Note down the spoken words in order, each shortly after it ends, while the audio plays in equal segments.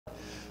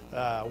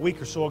a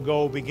week or so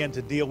ago began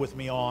to deal with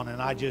me on,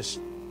 and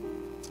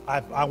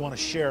I want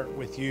to share it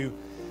with you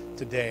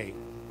today.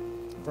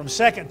 From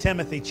 2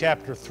 Timothy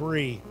chapter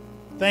 3.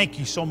 Thank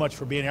you so much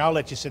for being here. I'll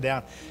let you sit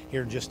down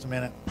here in just a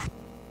minute.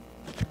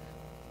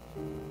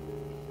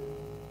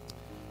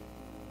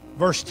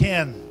 Verse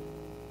 10.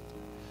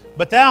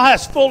 But thou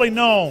hast fully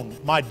known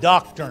my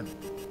doctrine,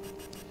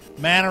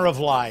 manner of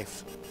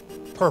life,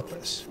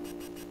 purpose,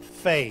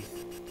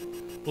 faith,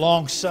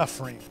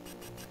 long-suffering,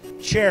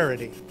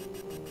 charity,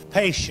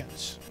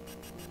 patience,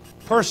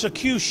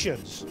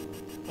 persecutions,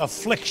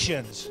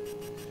 afflictions,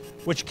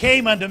 which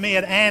came unto me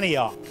at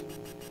Antioch,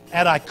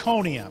 at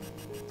Iconium,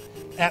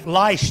 at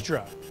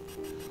Lystra.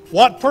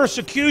 What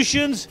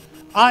persecutions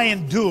I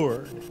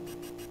endured,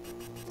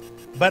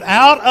 but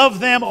out of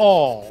them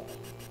all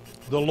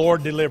the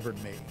Lord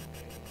delivered me.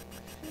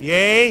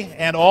 Yea,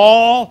 and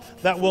all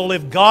that will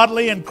live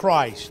godly in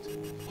Christ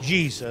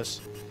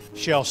Jesus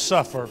shall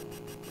suffer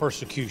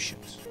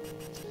persecutions.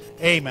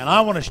 Amen.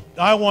 I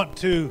want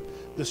to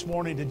this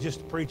morning to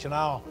just preach, and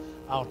I'll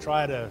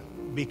try to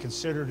be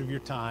considerate of your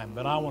time,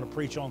 but I want to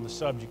preach on the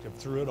subject of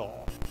through it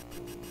all.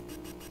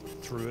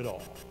 Through it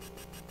all.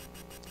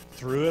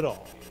 Through it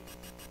all.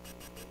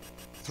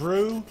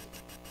 Through,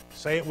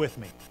 say it with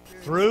me.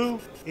 Through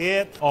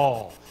it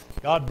all.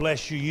 God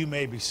bless you. You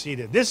may be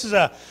seated. This is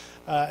a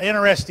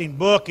interesting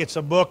book. It's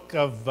a book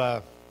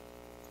of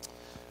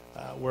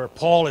where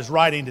Paul is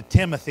writing to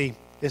Timothy.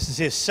 This is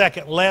his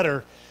second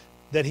letter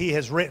that he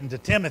has written to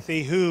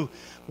Timothy, who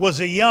was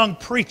a young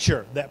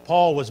preacher that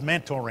Paul was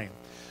mentoring.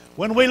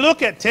 When we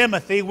look at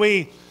Timothy,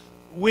 we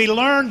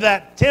learn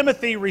that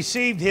Timothy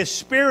received his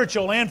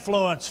spiritual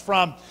influence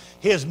from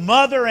his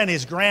mother and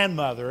his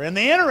grandmother. And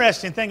the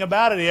interesting thing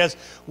about it is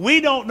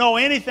we don't know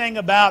anything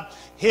about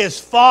his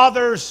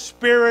father's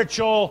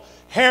spiritual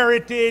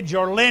heritage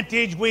or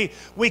lineage.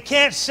 We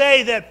can't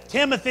say that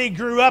Timothy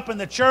grew up in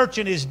the church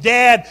and his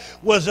dad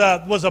was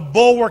a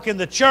bulwark in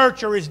the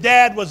church, or his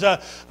dad was a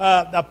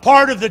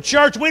part of the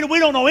church. We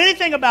don't know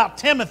anything about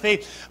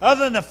Timothy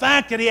other than the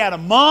fact that he had a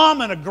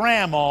mom and a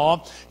grandma,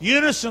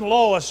 Eunice and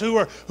Lois,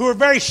 who were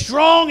very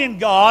strong in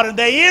God, and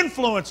they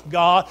influenced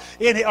God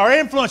or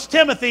influenced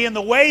Timothy in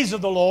the ways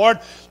of the Lord.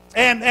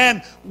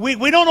 And we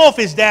don't know if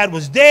his dad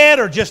was dead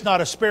or just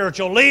not a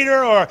spiritual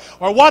leader or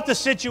what the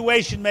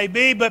situation may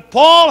be, but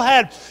Paul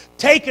had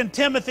taken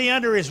Timothy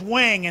under his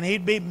wing, and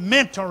he'd be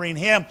mentoring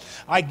him,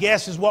 I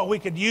guess is what we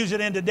could use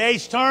it in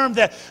today's term,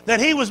 that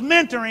he was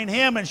mentoring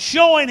him and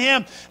showing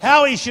him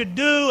how he should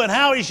do and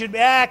how he should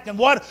act and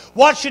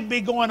what should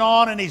be going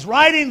on. And he's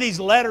writing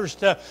these letters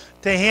to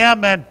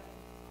him.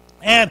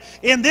 And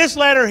in this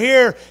letter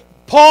here,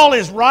 Paul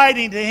is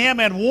writing to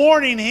him and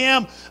warning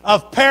him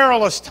of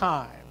perilous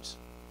times.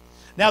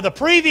 Now, the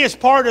previous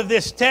part of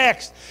this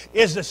text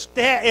is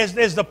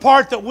the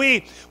part that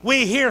we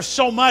hear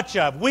so much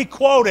of. We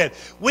quote it.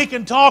 We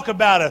can talk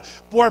about it.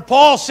 Where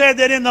Paul said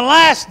that in the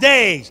last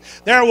days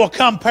there will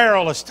come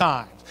perilous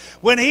times.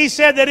 When he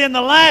said that in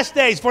the last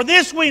days, for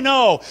this we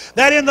know,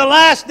 that in the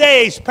last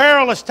days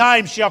perilous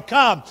times shall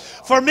come.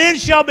 For men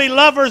shall be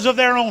lovers of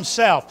their own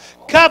self,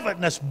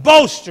 covetous,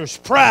 boasters,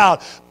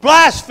 proud,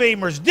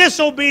 blasphemers,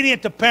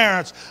 disobedient to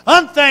parents,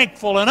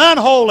 unthankful and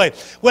unholy,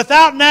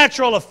 without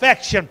natural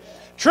affection,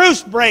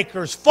 truce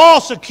breakers,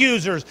 false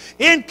accusers,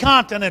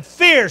 incontinent,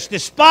 fierce,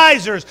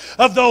 despisers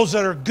of those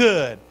that are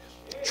good,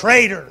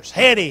 traitors,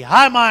 heady,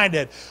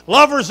 high-minded,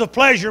 lovers of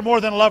pleasure more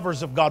than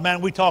lovers of God.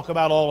 Man, we talk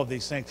about all of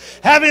these things.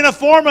 Having a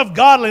form of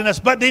godliness,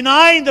 but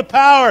denying the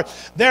power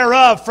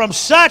thereof. From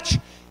such,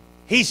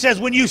 he says,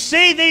 when you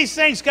see these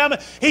things coming,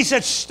 he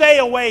said, stay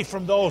away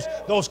from those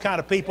kind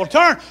of people.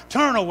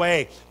 Turn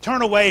away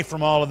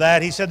from all of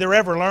that. He said, they're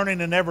ever learning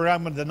and never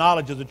coming to the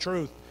knowledge of the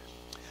truth.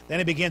 Then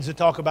he begins to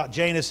talk about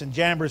Janus and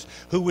Jambres,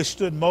 who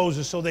withstood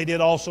Moses, so they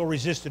did also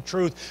resist the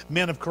truth,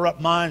 men of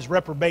corrupt minds,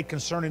 reprobate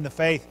concerning the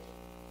faith.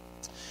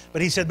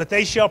 But he said, but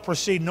they shall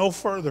proceed no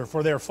further,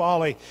 for their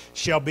folly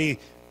shall be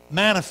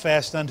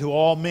manifest unto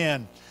all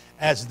men,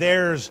 as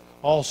theirs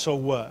also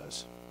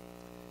was.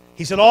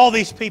 He said, all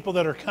these people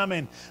that are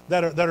coming,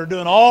 that are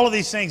doing all of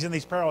these things in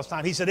these perilous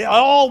times, he said,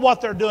 all what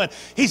they're doing,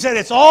 he said,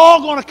 it's all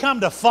going to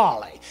come to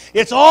folly.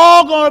 It's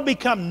all going to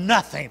become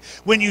nothing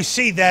when you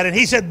see that. And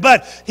he said,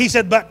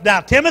 but now,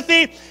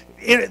 Timothy,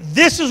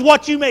 this is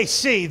what you may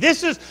see.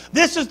 This is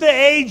the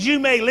age you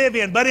may live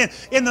in. But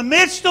in the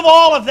midst of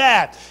all of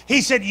that,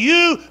 he said,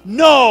 you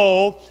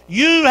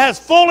have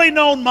fully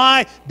known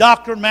my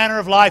doctrine, manner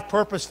of life,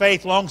 purpose,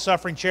 faith,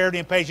 long-suffering, charity,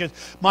 and patience,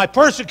 my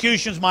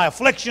persecutions, my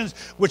afflictions,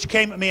 which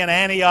came at me in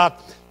Antioch,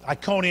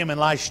 Iconium, and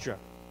Lystra.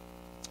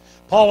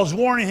 Paul is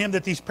warning him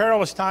that these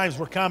perilous times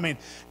were coming.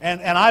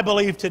 And I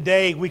believe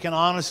today we can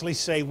honestly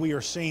say we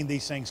are seeing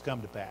these things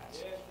come to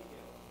pass.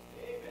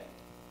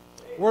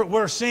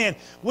 We're seeing,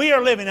 we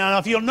are living. Now,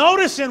 if you'll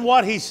notice in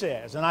what he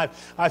says, and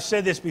I've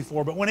said this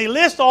before, but when he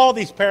lists all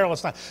these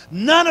perilous times,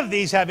 none of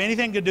these have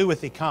anything to do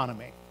with the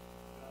economy.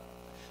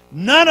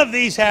 None of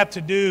these have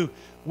to do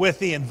with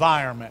the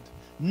environment.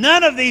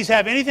 None of these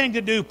have anything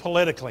to do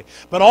politically.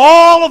 But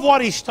all of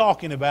what he's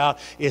talking about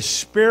is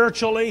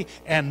spiritually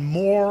and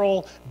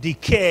moral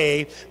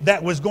decay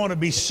that was going to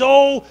be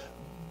so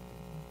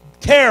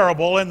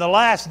terrible in the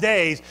last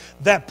days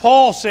that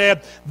Paul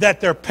said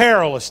that they're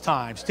perilous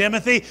times.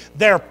 Timothy,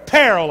 they're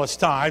perilous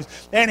times.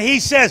 And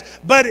he says,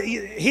 but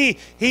he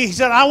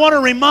said, I want to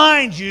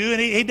remind you, and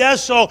he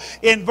does so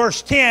in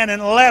verse 10 and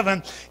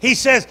 11. He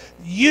says,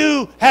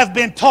 you have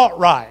been taught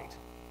right.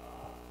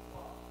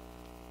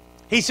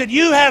 He said,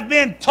 you have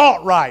been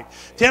taught right.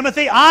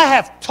 Timothy, I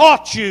have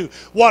taught you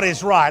what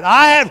is right.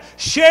 I have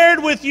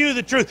shared with you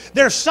the truth.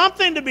 There's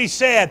something to be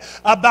said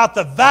about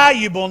the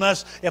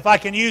valuableness, if I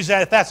can use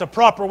that, if that's a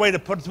proper way to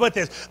put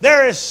this.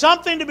 There is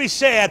something to be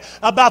said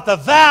about the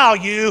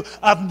value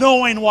of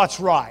knowing what's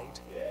right.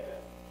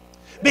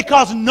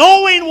 Because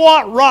knowing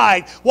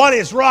what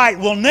is right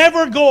will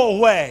never go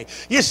away.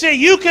 You see,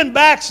 you can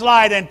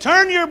backslide and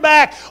turn your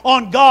back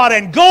on God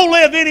and go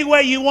live any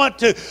way you want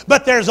to,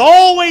 but there's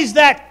always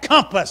that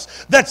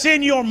compass that's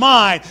in your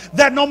mind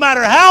that no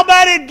matter how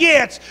bad it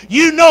gets,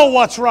 you know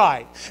what's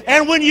right.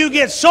 And when you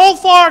get so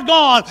far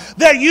gone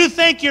that you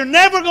think you're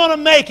never going to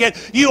make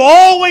it, you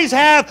always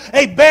have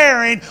a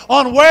bearing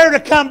on where to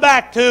come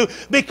back to,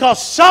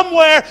 because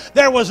somewhere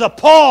there was a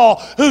Paul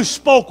who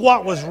spoke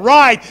what was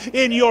right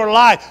in your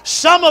life.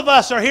 Some of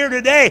us are here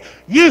today,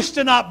 used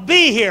to not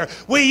be here.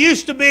 We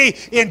used to be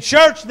in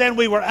church, then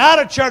we were out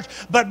of church,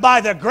 but by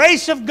the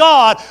grace of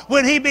God,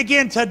 when He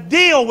began to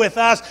deal with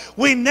us,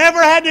 we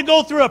never had to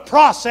go through a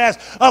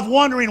process of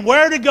wondering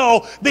where to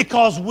go,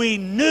 because we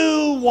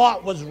knew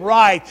what was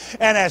right.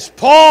 And as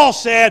Paul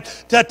said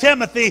to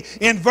Timothy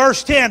in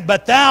verse 10,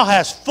 but thou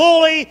hast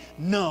fully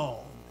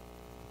known.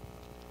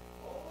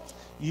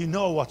 You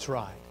know what's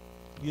right.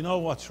 You know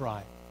what's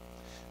right.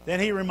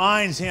 Then he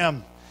reminds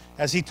him,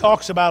 as he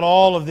talks about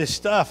all of this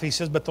stuff, he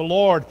says, but the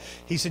Lord,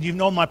 he said, you've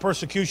known my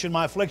persecution,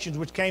 my afflictions,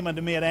 which came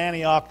unto me at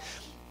Antioch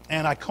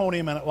and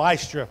Iconium and at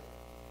Lystra,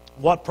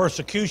 what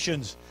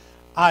persecutions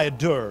I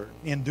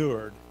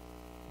endured.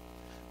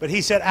 But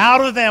he said,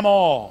 out of them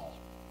all,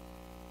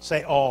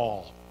 say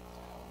all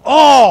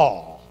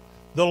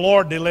the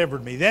Lord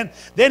delivered me. Then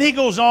he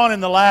goes on in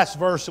the last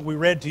verse that we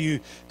read to you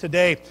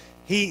today.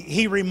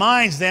 He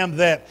reminds them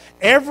that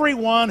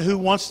everyone who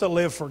wants to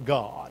live for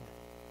God,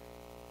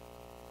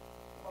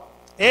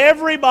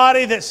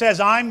 everybody that says,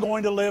 I'm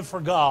going to live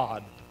for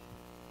God.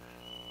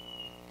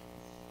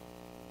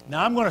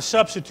 Now, I'm going to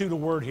substitute a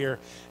word here,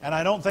 and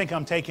I don't think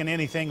I'm taking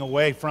anything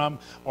away from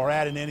or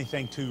adding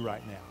anything to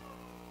right now.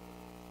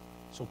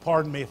 So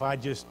pardon me if I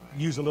just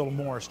use a little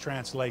Morris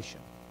translation.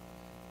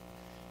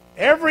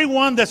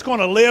 Everyone that's going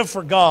to live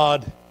for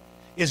God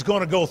is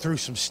going to go through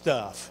some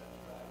stuff.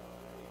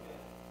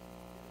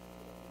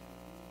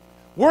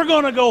 We're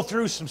going to go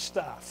through some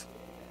stuff.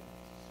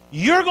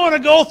 You're going to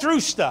go through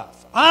stuff.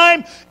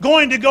 I'm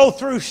going to go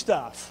through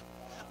stuff.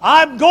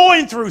 I'm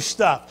going through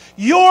stuff.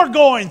 You're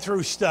going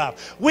through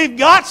stuff. We've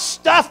got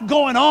stuff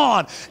going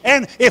on.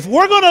 And if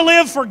we're going to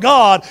live for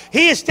God,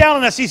 He is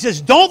telling us, He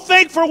says, don't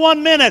think for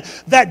 1 minute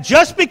that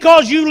just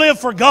because you live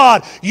for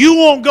God, you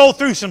won't go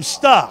through some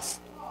stuff.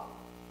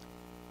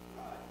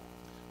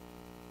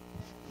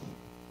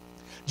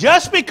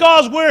 Just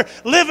because we're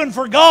living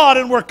for God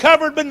and we're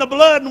covered in the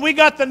blood and we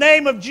got the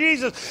name of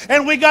Jesus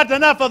and we got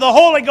enough of the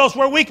Holy Ghost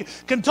where we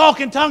can talk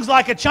in tongues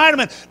like a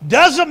Chinaman,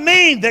 doesn't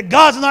mean that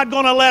God's not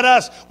going to let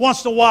us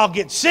once in a while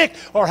get sick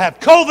or have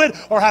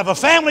COVID or have a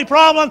family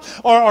problem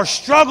or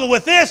struggle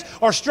with this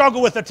or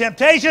struggle with a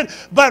temptation.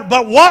 But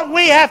what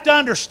we have to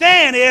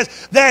understand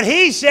is that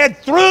He said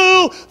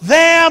through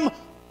them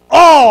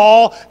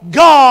all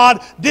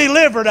God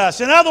delivered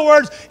us. In other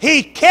words,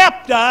 He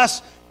kept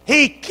us.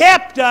 He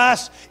kept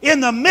us in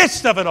the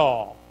midst of it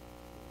all.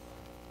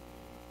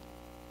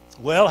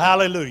 Well,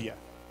 hallelujah.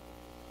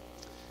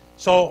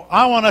 So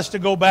I want us to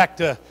go back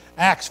to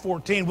Acts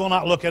 14. We'll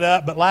not look it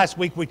up, but last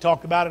week we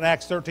talked about it in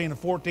Acts 13 and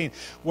 14,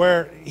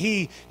 where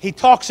he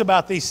talks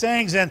about these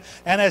things, and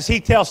as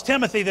he tells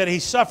Timothy that he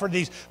suffered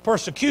these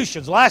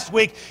persecutions. Last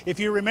week, if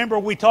you remember,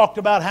 we talked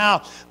about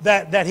how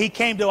that he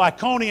came to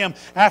Iconium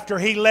after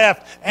he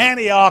left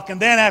Antioch, and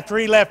then after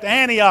he left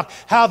Antioch,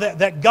 how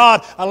that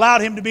God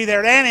allowed him to be there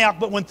at Antioch,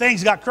 but when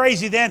things got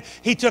crazy, then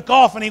he took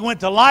off and he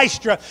went to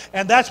Lystra,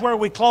 and that's where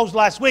we closed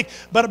last week.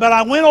 But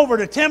I went over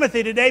to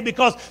Timothy today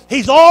because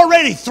he's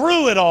already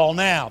through it all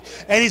now.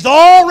 And he's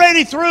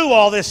already through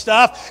all this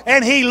stuff,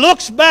 and he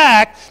looks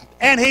back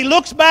and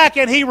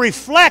he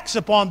reflects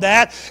upon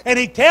that, and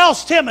he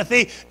tells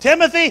Timothy,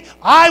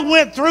 I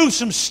went through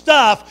some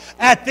stuff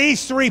at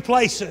these three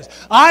places.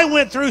 I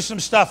went through some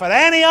stuff at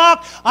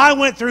Antioch, I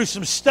went through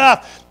some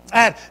stuff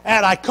at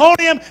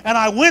Iconium, and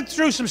I went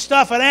through some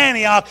stuff at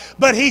Antioch,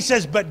 but he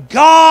says, but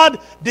God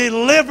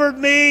delivered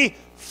me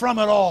from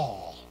it all.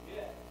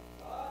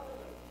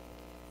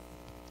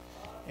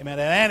 Amen.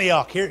 At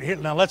Antioch, here,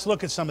 now let's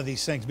look at some of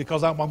these things,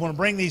 because I'm going to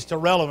bring these to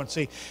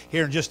relevancy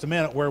here in just a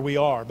minute where we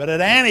are. But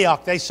at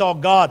Antioch, they saw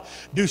God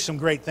do some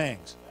great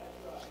things.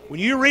 When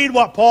you read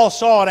what Paul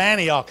saw at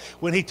Antioch,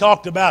 when he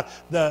talked about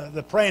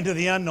the praying to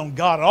the unknown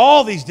God, and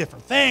all these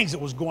different things that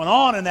was going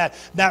on in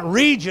that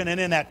region and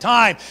in that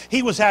time,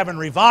 he was having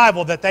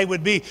revival, that they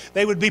would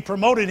be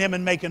promoting him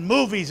and making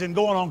movies and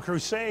going on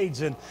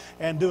crusades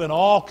and doing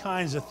all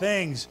kinds of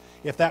things,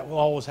 if that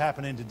all was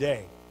happening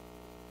today.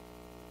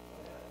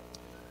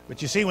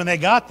 But you see, when they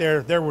got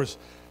there, there was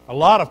a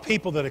lot of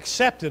people that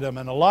accepted them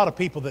and a lot of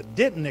people that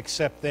didn't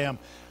accept them.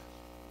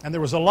 And there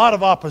was a lot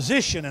of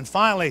opposition, and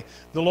finally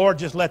the Lord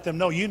just let them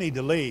know, you need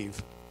to leave.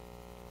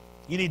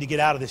 You need to get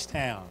out of this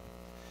town.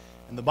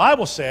 And the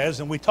Bible says,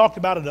 and we talked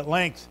about it at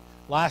length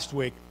last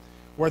week,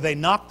 where they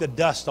knocked the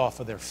dust off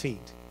of their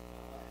feet.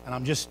 And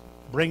I'm just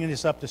bringing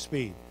this up to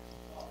speed.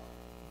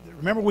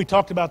 Remember we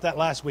talked about that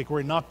last week,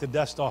 where he knocked the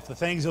dust off the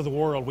things of the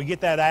world. We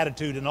get that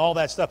attitude and all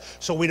that stuff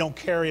so we don't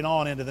carry it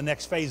on into the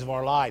next phase of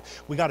our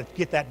life. We got to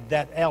get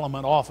that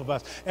element off of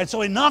us. And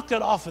so he knocked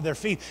it off of their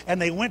feet, and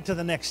they went to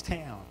the next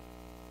town.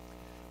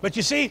 But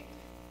you see,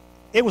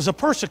 it was a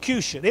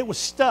persecution. It was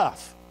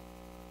stuff.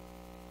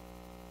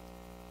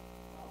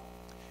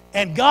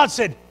 And God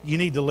said, you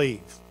need to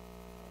leave.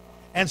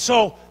 And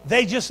so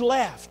they just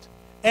left.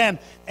 And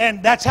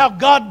that's how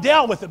God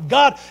dealt with them.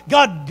 God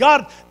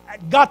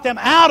got them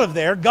out of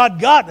there.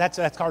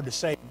 That's hard to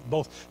say,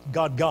 both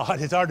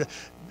God. It's hard to,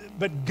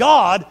 but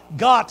God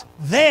got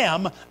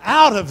them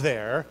out of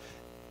there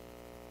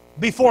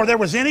before there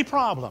was any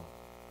problem.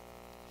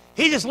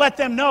 He just let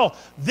them know,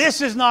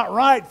 this is not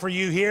right for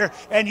you here,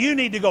 and you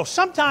need to go.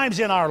 Sometimes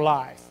in our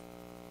life,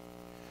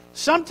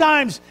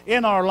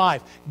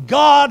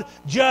 God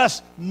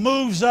just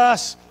moves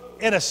us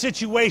in a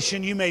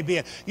situation you may be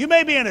in. You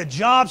may be in a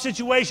job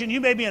situation.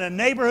 You may be in a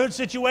neighborhood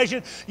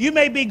situation. You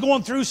may be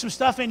going through some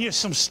stuff in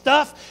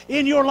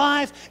your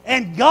life.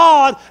 And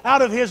God,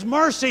 out of His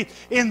mercy,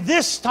 in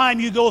this time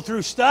you go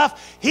through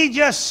stuff, He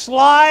just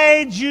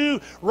slides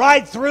you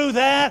right through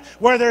that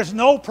where there's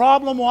no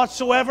problem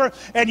whatsoever.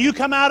 And you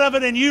come out of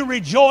it and you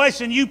rejoice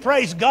and you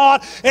praise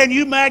God and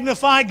you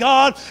magnify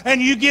God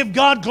and you give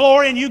God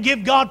glory and you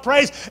give God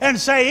praise and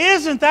say,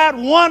 isn't that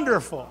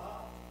wonderful?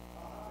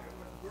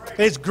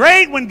 It's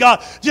great when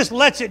God just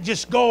lets it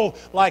just go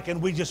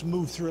and we just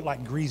move through it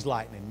like greased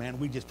lightning, man.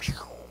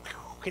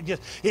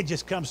 It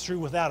just comes through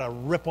without a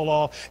ripple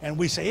off, and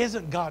we say,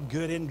 isn't God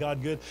good? Isn't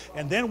God good?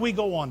 And then we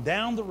go on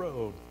down the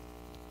road.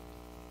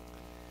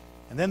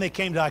 And then they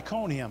came to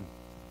Iconium.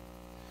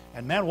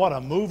 And man, what a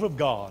move of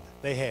God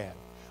they had.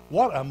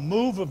 What a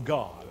move of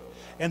God.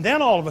 And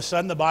then all of a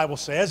sudden the Bible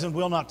says, and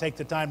we'll not take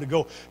the time to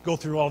go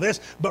through all this,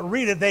 but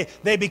read it,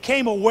 they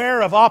became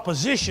aware of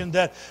opposition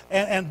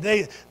and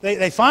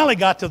they finally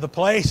got to the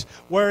place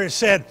where it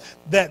said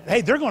that, hey,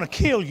 they're going to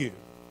kill you.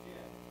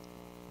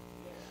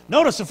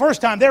 Notice the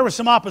first time there was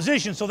some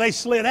opposition, so they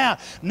slid out.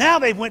 Now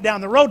they went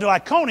down the road to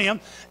Iconium,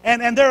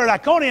 and they're at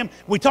Iconium.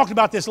 We talked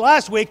about this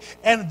last week,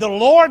 and the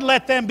Lord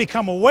let them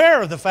become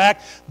aware of the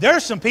fact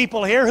there's some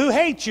people here who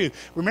hate you.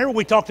 Remember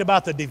we talked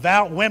about the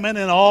devout women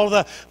and all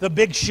the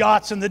big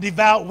shots and the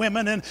devout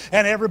women and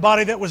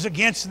everybody that was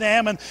against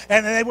them, and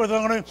they were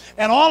going to,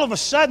 and all of a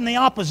sudden the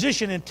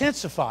opposition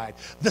intensified.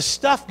 The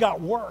stuff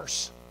got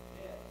worse.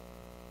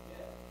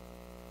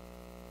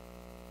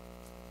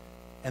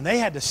 And they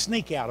had to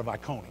sneak out of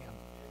Iconium.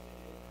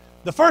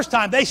 The first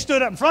time they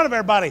stood up in front of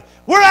everybody,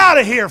 we're out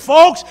of here,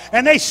 folks.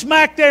 And they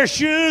smacked their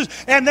shoes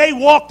and they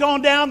walked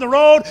on down the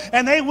road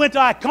and they went to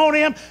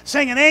Iconium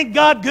singing, ain't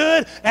God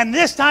good? And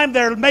this time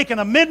they're making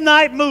a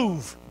midnight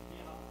move.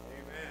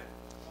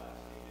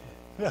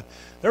 Amen.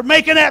 They're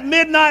making that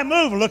midnight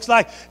move, it looks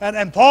like.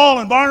 And Paul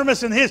and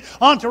Barnabas and his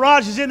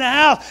entourage is in the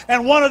house,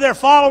 and one of their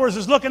followers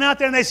is looking out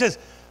there and they says,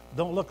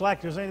 don't look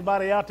like there's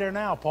anybody out there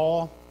now,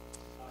 Paul.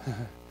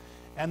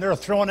 And they're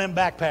throwing them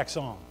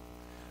backpacks on.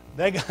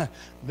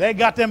 They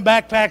got them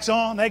backpacks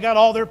on. They got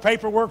all their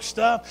paperwork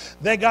stuff.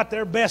 They got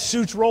their best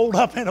suits rolled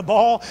up in a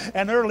ball,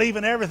 and they're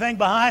leaving everything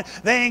behind.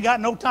 They ain't got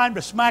no time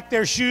to smack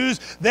their shoes.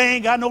 They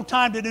ain't got no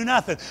time to do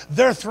nothing.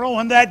 They're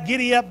throwing that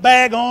giddy-up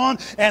bag on,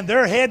 and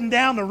they're heading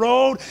down the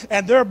road,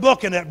 and they're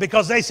booking it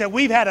because they said,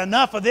 we've had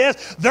enough of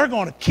this. They're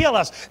going to kill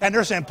us. And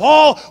they're saying,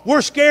 Paul,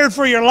 we're scared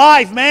for your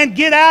life, man.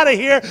 Get out of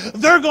here.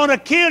 They're going to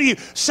kill you.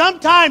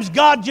 Sometimes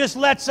God just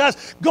lets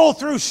us go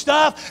through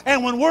stuff,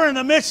 and when we're in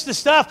the midst of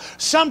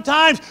stuff, sometimes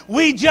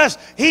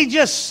He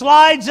just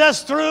slides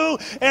us through,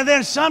 and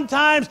then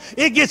sometimes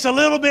it gets a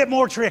little bit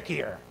more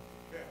trickier.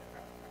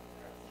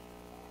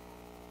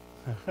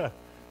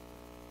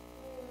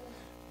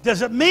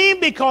 Does it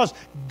mean because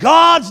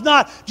God's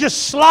not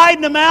just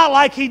sliding them out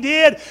like He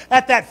did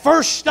at that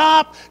first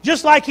stop,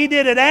 just like He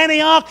did at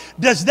Antioch?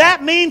 Does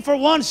that mean for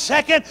 1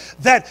 second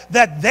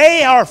that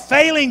they are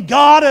failing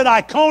God at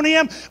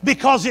Iconium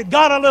because it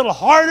got a little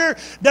harder?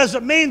 Does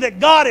it mean that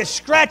God is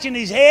scratching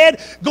His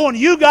head going,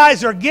 you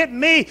guys are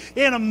getting me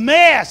in a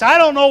mess. I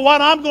don't know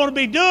what I'm going to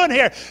be doing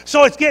here.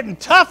 So it's getting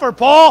tougher,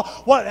 Paul.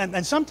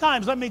 And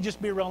sometimes, let me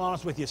just be real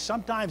honest with you,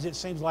 sometimes it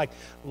seems like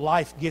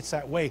life gets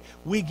that way.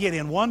 We get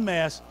in one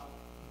mess,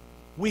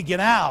 we get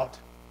out,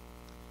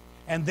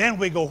 and then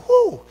we go,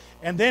 whoo,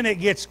 and then it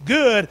gets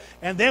good,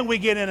 and then we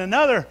get in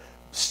another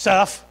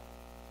stuff,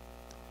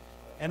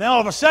 And then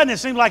all of a sudden it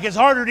seems like it's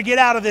harder to get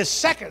out of this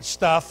second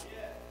stuff.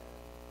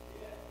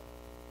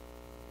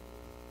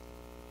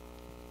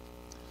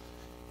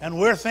 And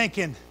we're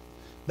thinking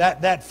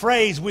that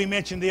phrase we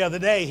mentioned the other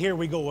day, here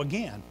we go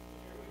again.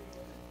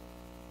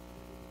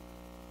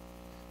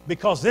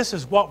 Because this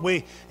is what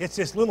it's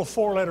this little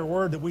four-letter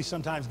word that we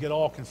sometimes get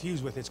all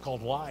confused with. It's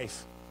called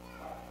life.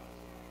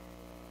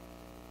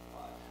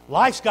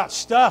 Life's got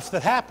stuff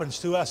that happens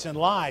to us in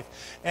life.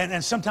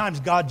 And sometimes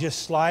God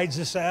just slides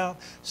us out.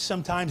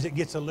 Sometimes it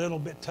gets a little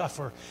bit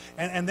tougher.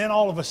 And then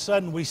all of a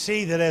sudden we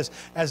see that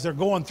as they're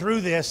going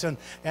through this and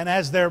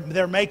as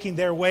they're making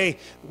their way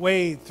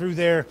through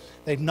there,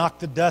 they've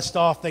knocked the dust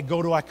off. They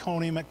go to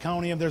Iconium. At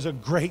Iconium, there's a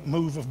great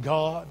move of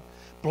God.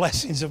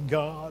 Blessings of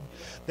God.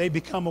 They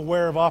become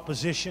aware of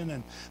opposition,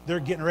 and they're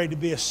getting ready to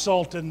be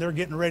assaulted, and they're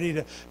getting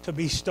ready to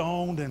be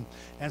stoned.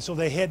 And so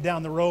they head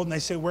down the road, and they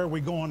say, where are we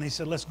going? And he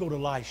said, let's go to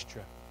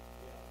Lystra.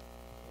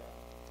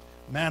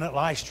 Man, at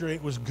Lystra,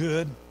 it was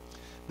good.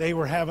 They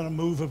were having a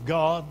move of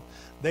God.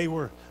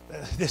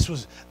 This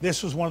was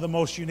one of the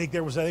most unique.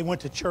 They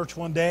went to church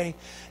one day,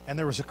 and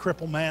there was a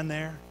crippled man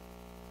there.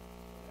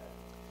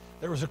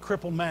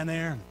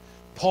 And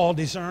Paul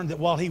discerned that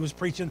while he was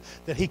preaching,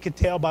 that he could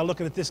tell by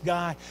looking at this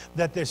guy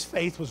that this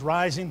faith was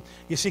rising.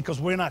 You see,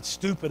 because we're not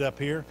stupid up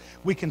here.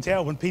 We can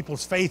tell when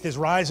people's faith is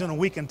rising, and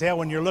we can tell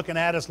when you're looking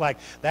at us like,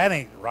 that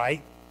ain't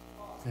right.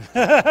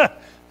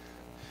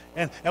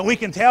 And we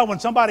can tell when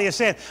somebody is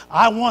saying,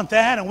 I want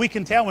that. And we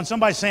can tell when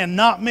somebody's saying,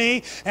 not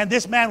me. And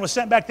this man was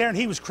sitting back there, and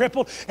he was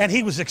crippled, and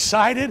he was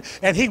excited,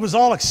 and he was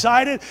all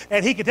excited,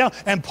 and he could tell.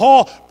 And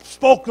Paul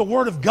spoke the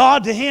word of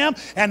God to him,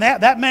 and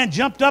that man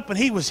jumped up, and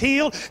he was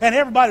healed, and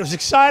everybody was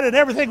excited.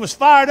 Everything was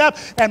fired up.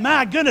 And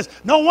my goodness,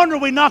 no wonder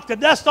we knocked the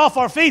dust off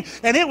our feet,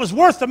 and it was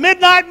worth the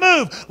midnight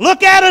move.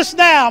 Look at us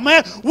now,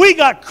 man. We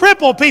got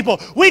crippled people.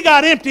 We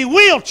got empty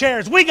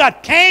wheelchairs. We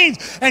got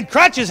canes and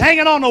crutches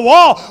hanging on the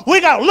wall.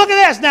 Look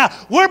at us now.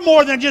 We're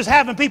more than just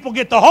having people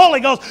get the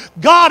Holy Ghost.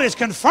 God is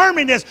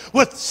confirming this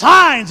with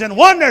signs and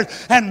wonders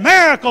and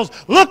miracles.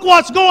 Look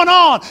what's going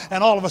on.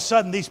 And all of a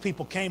sudden, these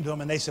people came to him,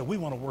 and they said, we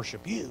want to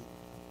worship you.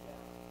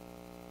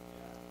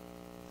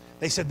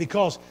 They said,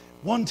 because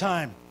one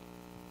time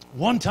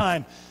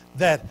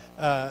that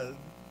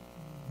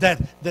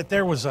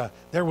there was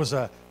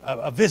a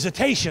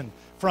visitation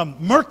from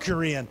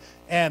Mercury,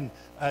 and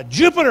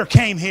Jupiter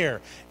came here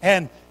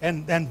and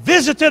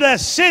visited a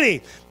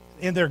city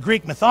in their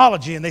Greek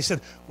mythology, and they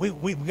said,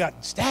 we've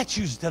got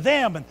statues to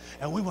them,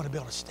 and we want to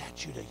build a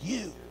statue to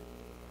you.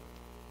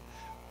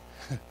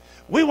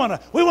 we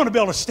want to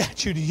build a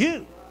statue to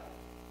you.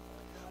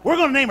 We're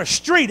going to name a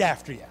street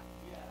after you.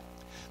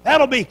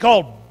 That'll be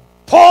called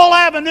Paul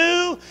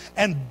Avenue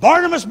and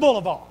Barnabas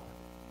Boulevard.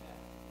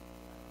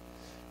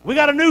 We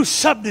got a new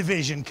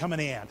subdivision coming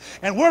in,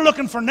 and we're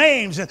looking for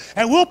names,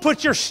 and we'll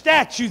put your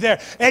statue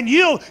there, and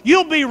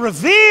you'll be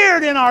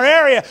revered in our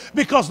area,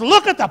 because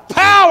look at the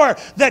power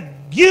that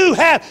you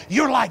have.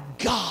 You're like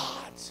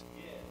gods.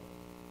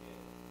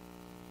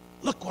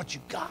 Look what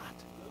you got.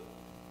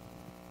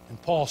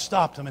 And Paul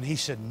stopped him, and he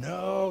said,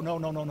 no,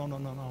 don't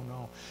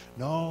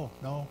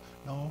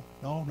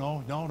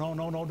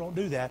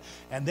do that.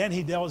 And then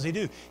what does he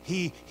do?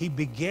 He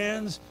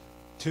begins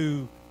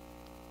to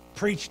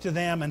preach to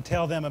them and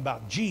tell them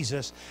about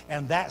Jesus,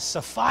 and that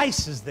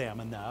suffices them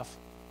enough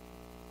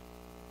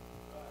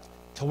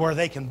to where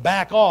they can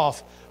back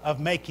off of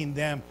making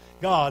them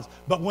gods.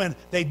 But when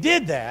they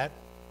did that,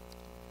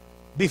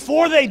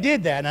 before they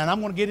did that, and I'm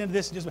going to get into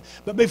this in just a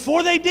minute, but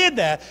before they did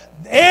that,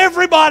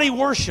 everybody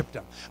worshiped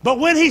him. But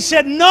when he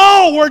said,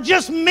 no, we're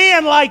just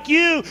men like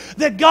you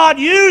that God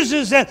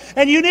uses,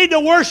 and you need to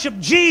worship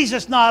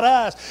Jesus, not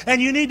us,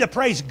 and you need to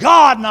praise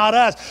God, not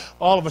us,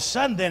 all of a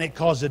sudden then it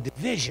caused a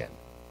division.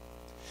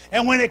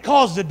 And when it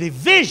caused a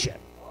division,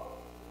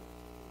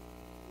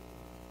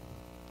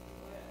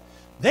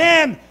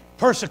 then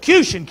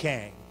persecution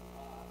came.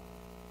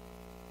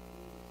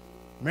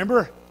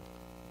 Remember?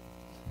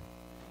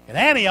 In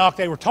Antioch,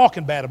 they were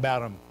talking bad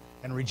about him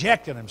and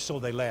rejecting him, so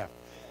they left.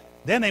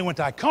 Then they went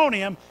to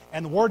Iconium,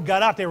 and the word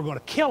got out they were going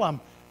to kill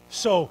him,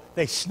 so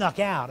they snuck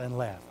out and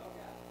left.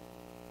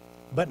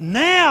 But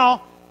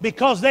now,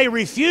 because they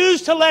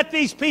refused to let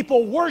these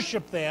people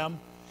worship them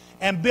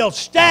and build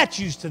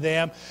statues to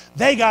them,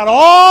 they got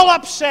all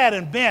upset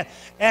and bent,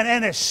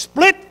 and it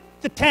split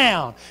the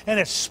town, and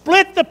it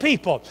split the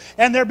people,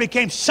 and there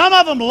became, some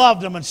of them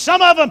loved him, and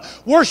some of them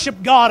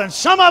worshiped God, and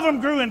some of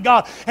them grew in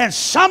God, and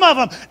some of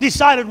them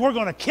decided we're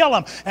going to kill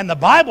him. And the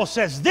Bible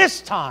says this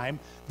time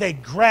they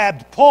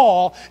grabbed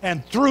Paul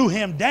and threw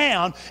him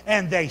down,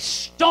 and they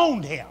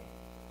stoned him.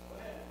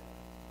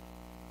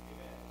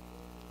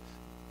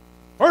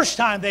 First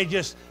time they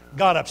just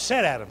got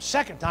upset at him.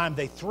 Second time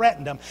they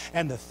threatened him,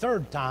 and the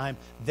third time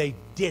they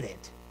did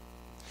it.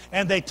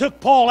 and they took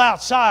Paul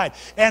outside,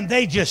 and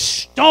they just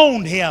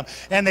stoned him,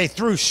 and they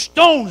threw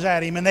stones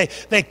at him, and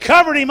they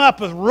covered him up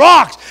with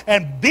rocks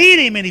and beat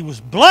him, and he was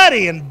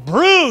bloody and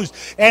bruised,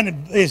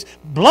 and his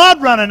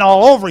blood running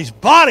all over his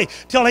body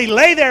till he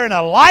lay there in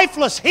a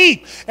lifeless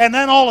heap. And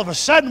then all of a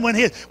sudden,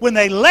 when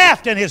they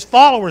left and his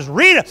followers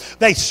read it,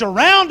 they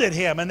surrounded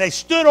him, and they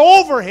stood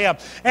over him,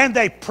 and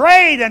they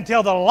prayed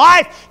until the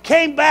life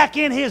came back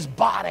in his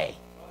body.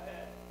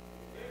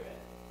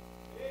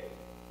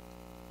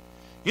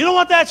 You know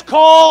what that's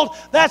called?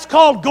 That's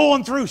called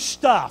going through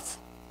stuff.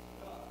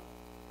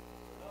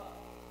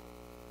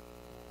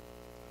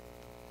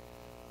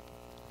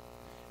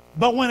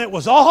 But when it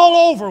was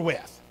all over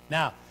with,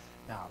 now,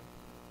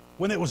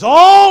 when it was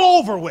all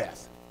over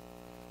with,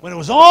 when it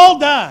was all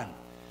done,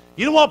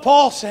 you know what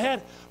Paul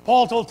said?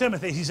 Paul told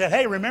Timothy, he said,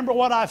 hey, remember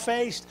what I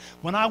faced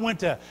when I went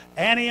to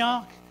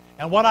Antioch?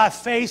 And what I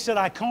faced at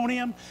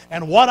Iconium?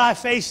 And what I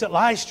faced at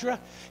Lystra?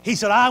 He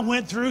said, I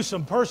went through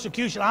some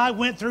persecution. I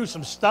went through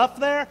some stuff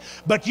there.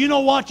 But you know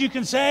what you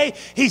can say?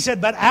 He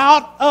said, but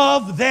out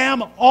of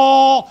them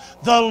all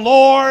the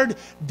Lord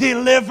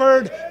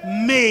delivered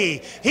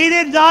me. He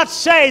did not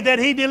say that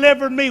He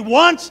delivered me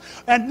once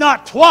and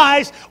not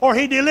twice, or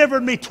He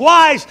delivered me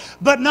twice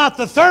but not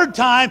the third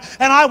time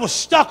and I was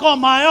stuck on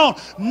my own.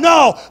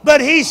 No, but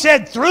He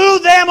said, through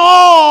them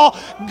all,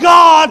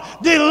 God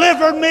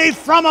delivered me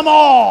from them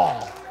all.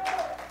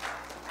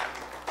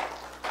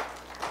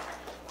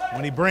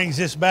 When he brings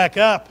this back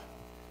up,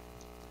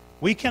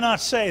 we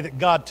cannot say that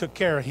God took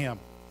care of him.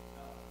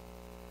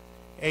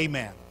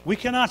 Amen. We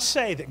cannot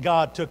say that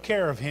God took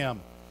care of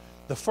him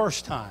the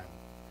first time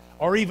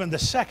or even the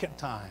second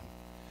time,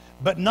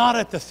 but not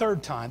at the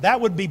third time. That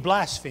would be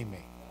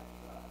blasphemy.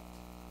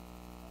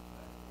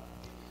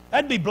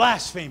 That'd be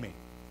blasphemy.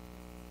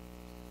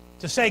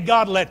 To say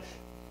God let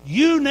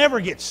you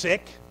never get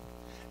sick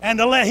and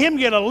to let him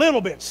get a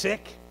little bit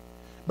sick,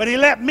 but he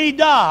let me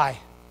die.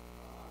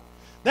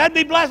 That'd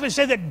be blasphemy to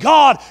say that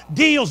God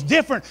deals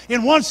different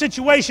in one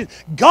situation.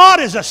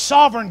 God is a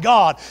sovereign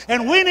God,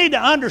 and we need to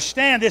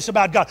understand this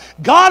about God.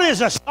 God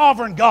is a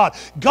sovereign God.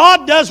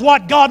 God does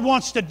what God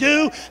wants to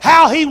do,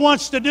 how He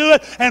wants to do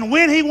it, and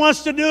when He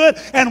wants to do it,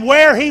 and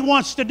where He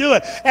wants to do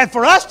it. And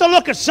for us to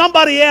look at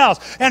somebody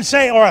else and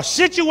say, or a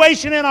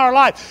situation in our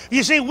life,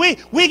 you see,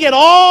 we get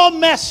all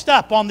messed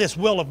up on this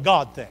will of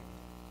God thing.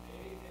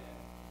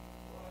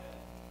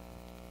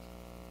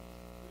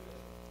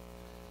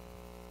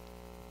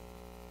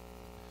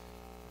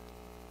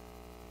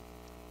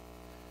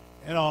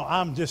 You know,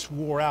 I'm just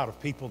wore out of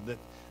people that,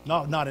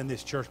 not in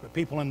this church, but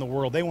people in the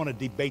world, they want to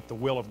debate the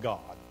will of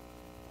God.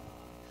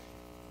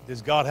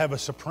 Does God have a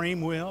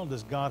supreme will?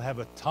 Does God have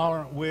a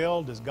tolerant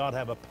will? Does God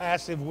have a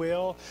passive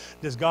will?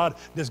 Does God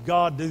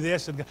do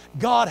this?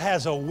 God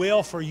has a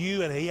will for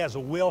you, and He has a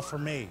will for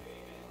me.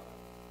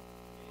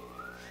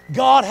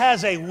 God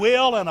has a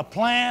will and a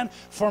plan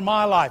for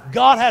my life.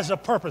 God has a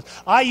purpose.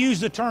 I use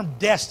the term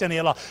destiny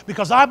a lot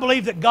because I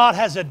believe that God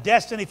has a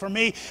destiny for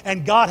me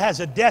and God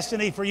has a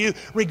destiny for you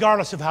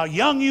regardless of how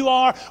young you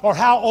are or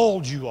how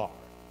old you are.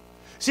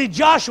 See,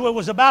 Joshua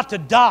was about to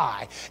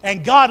die,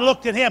 and God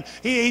looked at him.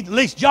 At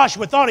least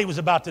Joshua thought he was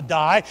about to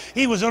die.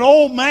 He was an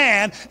old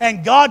man,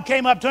 and God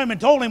came up to him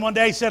and told him one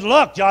day, He said,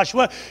 look,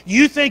 Joshua,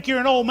 you think you're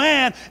an old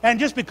man, and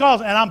just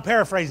because, and I'm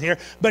paraphrasing here,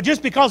 but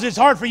just because it's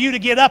hard for you to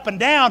get up and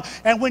down,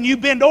 and when you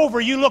bend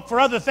over, you look for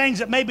other things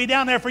that may be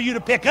down there for you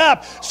to pick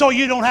up so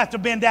you don't have to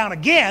bend down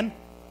again.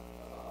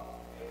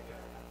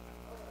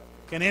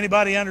 Can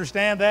anybody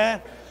understand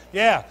that?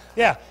 Yeah.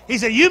 He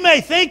said, you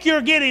may think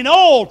you're getting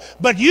old,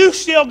 but you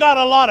still got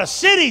a lot of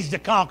cities to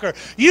conquer.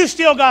 You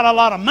still got a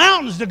lot of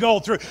mountains to go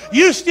through.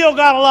 You still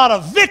got a lot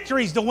of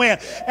victories to win.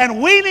 And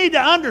we need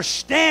to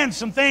understand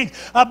some things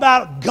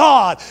about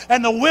God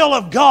and the will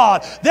of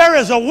God. There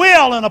is a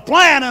will and a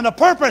plan and a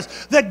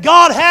purpose that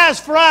God has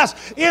for us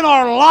in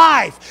our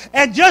life.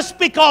 And just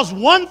because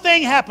one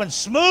thing happened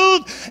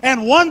smooth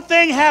and one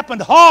thing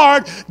happened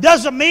hard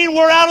doesn't mean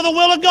we're out of the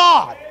will of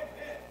God.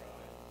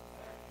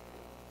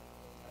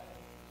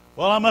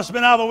 Well, I must have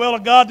been out of the will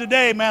of God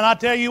today, man. I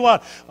tell you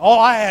what,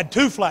 I had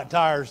 2 flat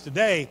tires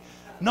today.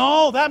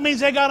 No, that means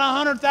they got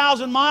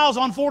 100,000 miles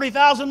on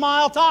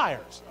 40,000-mile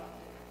tires.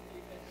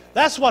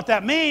 That's what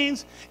that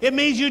means. It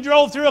means you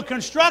drove through a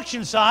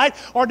construction site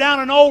or down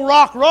an old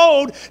rock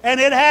road and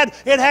it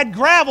had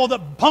gravel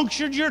that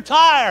punctured your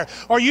tire.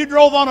 Or you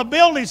drove on a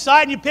building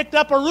site and you picked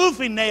up a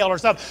roofing nail or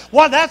something.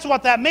 Well, that's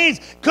what that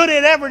means. Did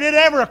it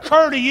ever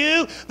occur to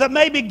you that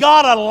maybe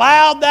God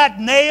allowed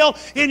that nail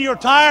in your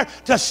tire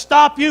to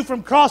stop you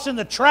from crossing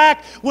the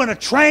track when a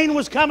train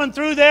was coming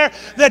through there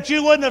that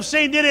you wouldn't have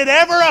seen? Did it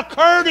ever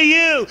occur to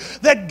you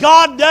that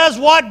God does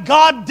what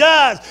God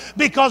does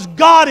because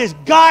God is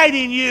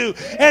guiding you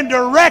and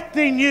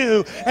directing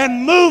you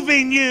and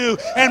moving you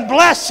and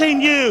blessing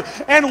you,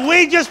 and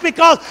we, just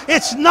because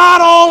it's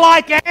not all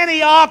like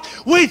Antioch,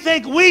 we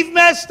think we've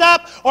messed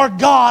up or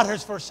God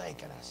has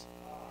forsaken us.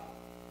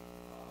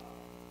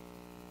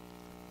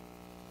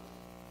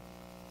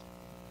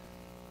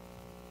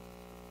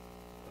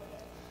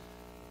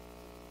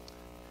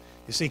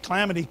 You see,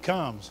 calamity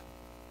comes.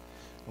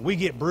 And we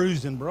get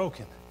bruised and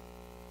broken.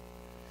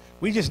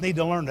 We just need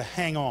to learn to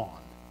hang on.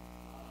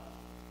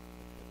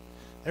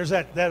 There's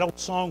that old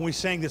song we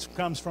sing that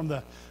comes from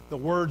the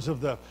words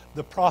of the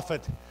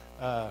prophet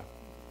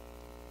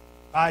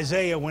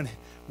Isaiah when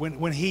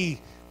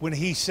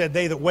he said,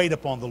 "They that wait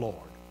upon the Lord."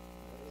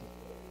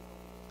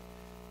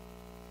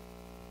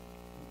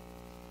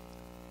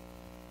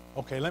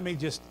 Okay,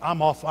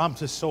 I'm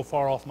just so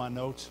far off my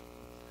notes.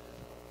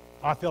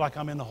 I feel like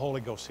I'm in the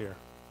Holy Ghost here.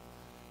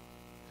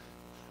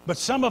 But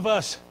some of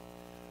us,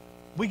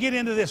 we get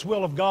into this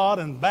will of God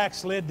and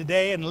backslid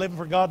today and living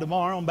for God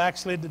tomorrow and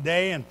backslid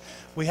today, and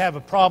we have a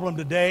problem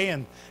today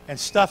and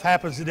stuff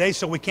happens today,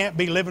 so we can't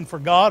be living for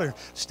God, or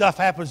stuff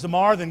happens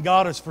tomorrow, then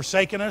God has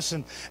forsaken us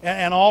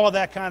and all of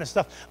that kind of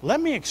stuff.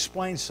 Let me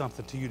explain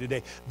something to you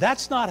today.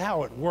 That's not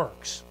how it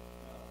works.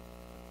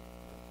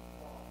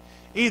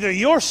 Either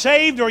you're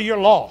saved or you're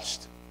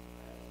lost.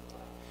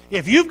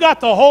 If you've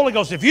got the Holy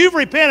Ghost, if you've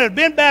repented,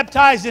 been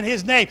baptized in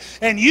His name,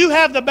 and you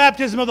have the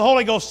baptism of the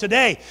Holy Ghost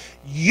today,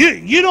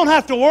 you don't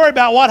have to worry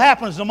about what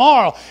happens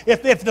tomorrow.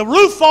 If the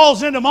roof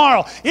falls in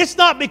tomorrow, it's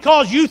not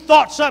because you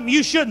thought something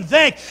you shouldn't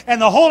think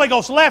and the Holy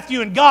Ghost left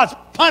you and God's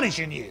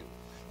punishing you.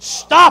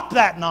 Stop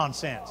that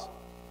nonsense.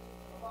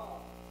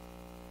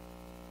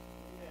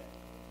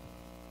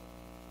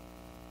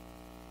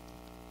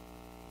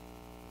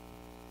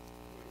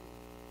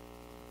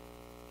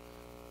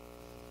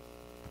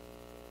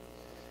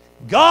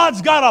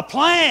 God's got a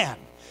plan,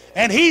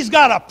 and He's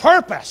got a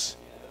purpose.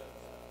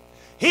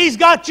 He's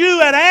got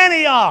you at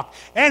Antioch,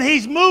 and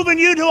He's moving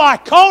you to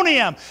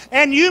Iconium,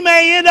 and you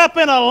may end up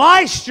in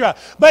Lystra,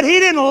 but He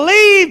didn't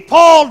leave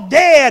Paul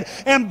dead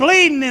and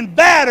bleeding and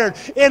battered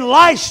in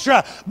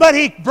Lystra, but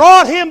He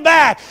brought him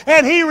back,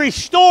 and He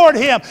restored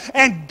him,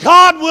 and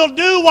God will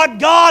do what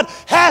God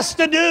has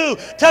to do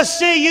to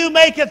see you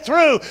make it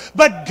through.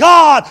 But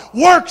God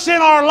works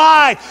in our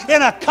life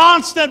in a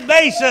constant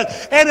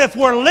basis, and if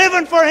we're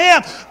living for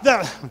Him,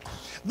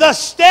 the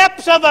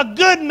steps of a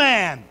good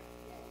man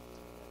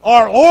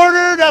are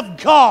ordered of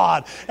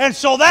God. And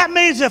so that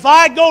means if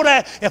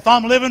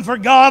I'm living for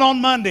God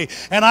on Monday,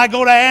 and I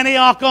go to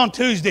Antioch on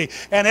Tuesday,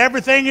 and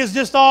everything is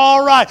just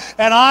all right,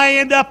 and I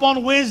end up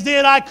on Wednesday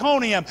at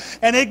Iconium,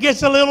 and it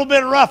gets a little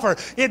bit rougher,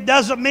 it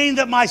doesn't mean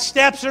that my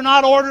steps are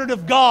not ordered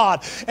of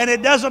God. And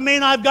it doesn't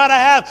mean I've got to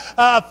have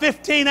a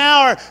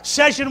 15-hour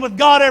session with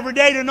God every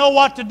day to know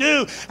what to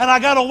do, and I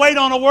got to wait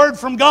on a word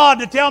from God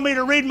to tell me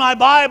to read my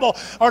Bible,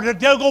 or to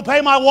go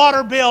pay my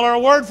water bill, or a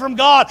word from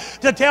God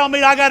to tell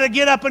me I got to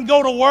get up and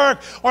go to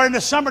work. Or in the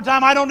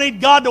summertime, I don't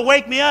need God to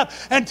wake me up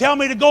and tell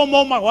me to go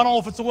mow I don't know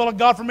if it's the will of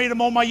God for me to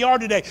mow my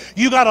yard today.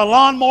 You got a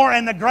lawnmower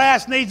and the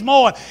grass needs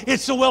mowing.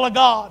 It's the will of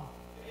God.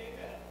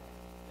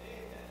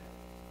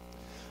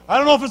 I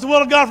don't know if it's the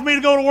will of God for me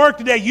to go to work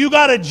today. You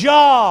got a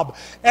job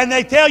and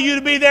they tell you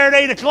to be there at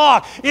 8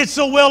 o'clock. It's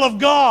the will of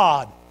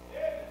God.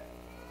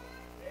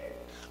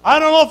 I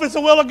don't know if it's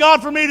the will of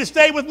God for me to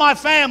stay with my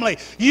family.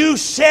 You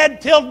said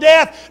till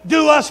death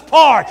do us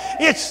part.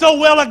 It's the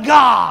will of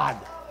God.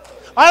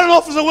 I don't know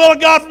if it's the will of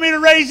God for me to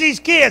raise these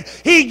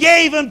kids. He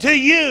gave them to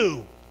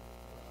you.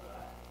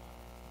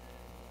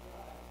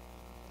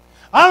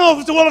 I don't know if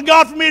it's the will of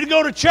God for me to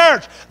go to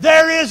church.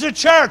 There is a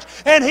church.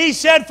 And He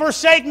said,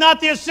 forsake not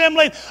the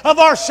assembling of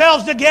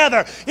ourselves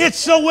together.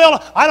 It's the will.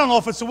 I don't know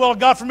if it's the will of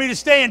God for me to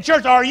stay in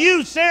church. Are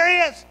you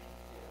serious?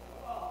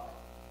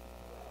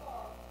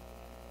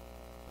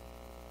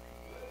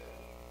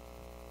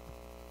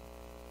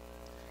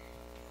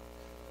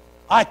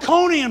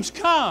 Iconium's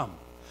come.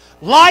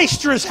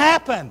 Lystra's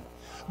happened.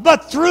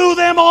 But through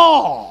them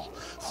all,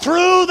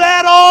 through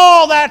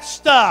all that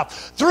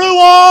stuff, through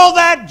all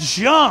that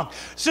junk.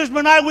 Sister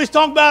Bernard, we was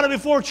talking about it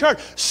before church.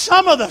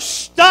 Some of the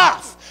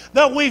stuff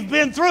that we've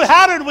been through,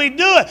 how did we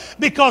do it?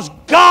 Because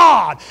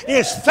God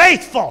is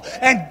faithful,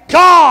 and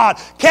God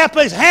kept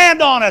His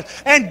hand on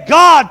us, and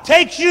God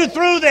takes you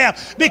through them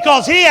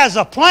because He has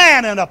a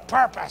plan and a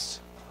purpose.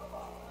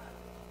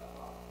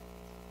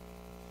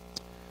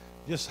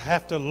 Just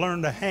have to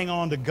learn to hang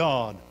on to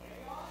God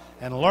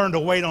and learn to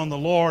wait on the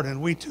Lord,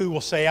 and we too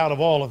will say, out of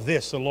all of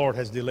this, the Lord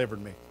has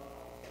delivered me.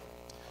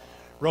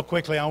 Real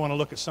quickly, I want to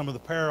look at some of the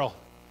peril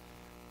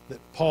that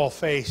Paul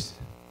faced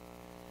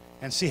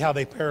and see how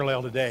they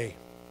parallel today.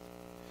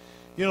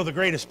 You know, the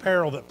greatest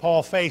peril that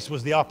Paul faced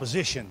was the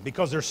opposition,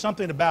 because there's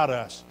something about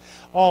us,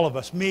 all of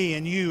us, me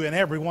and you and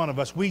every one of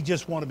us, we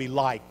just want to be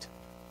liked.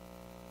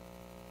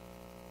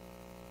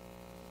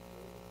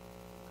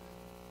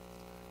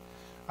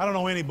 I don't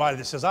know anybody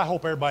that says, I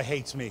hope everybody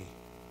hates me.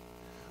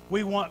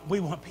 We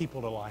want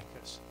people to like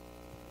us.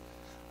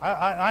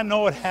 I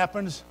know it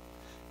happens,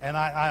 and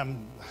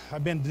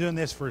I've been doing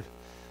this for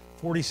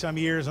 40-some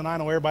years, and I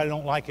know everybody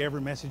don't like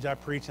every message I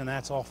preach, and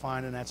that's all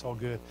fine and that's all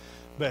good.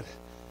 But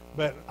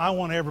I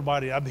want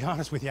everybody, I'll be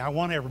honest with you, I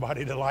want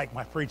everybody to like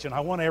my preaching.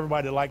 I want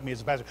everybody to like me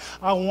as a pastor.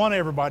 I want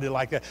everybody to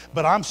like that.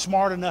 But I'm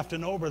smart enough to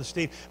know, Brother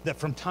Steve, that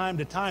from time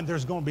to time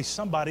there's going to be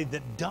somebody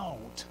that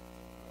don't.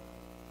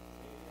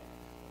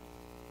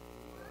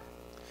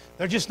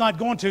 They're just not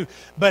going to.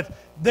 But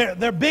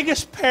their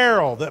biggest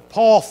peril that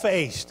Paul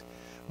faced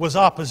was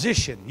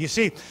opposition. You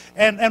see,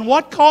 and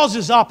what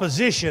causes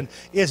opposition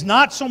is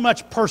not so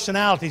much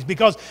personalities,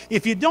 because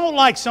if you don't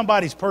like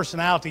somebody's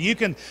personality, you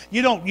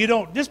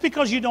don't just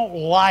because you don't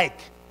like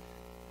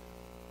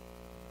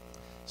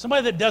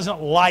somebody that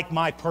doesn't like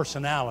my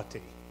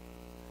personality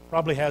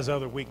probably has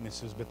other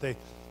weaknesses, but that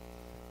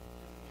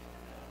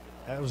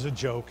was a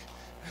joke.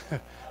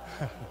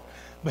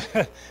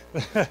 But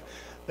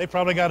they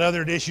probably got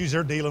other issues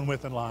they're dealing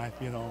with in life,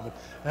 you know.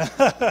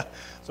 But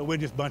so we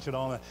just bunch it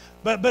all in.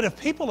 But if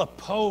people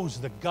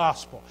oppose the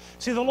gospel,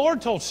 see, the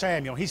Lord told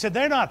Samuel, He said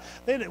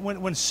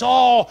when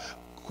Saul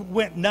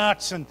went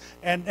nuts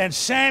and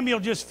Samuel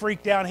just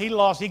freaked out,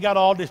 he got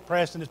all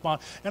depressed in his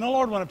mind, and the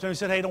Lord went up to him and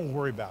said, hey, don't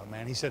worry about it,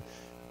 man. He said,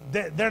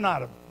 they're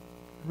not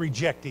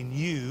rejecting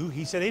you.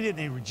 He said, He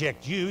didn't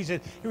reject you. He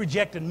said, He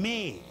rejected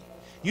me.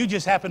 You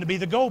just happened to be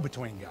the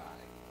go-between guy.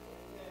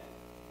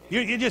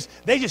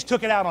 They just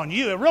took it out on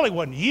you. It really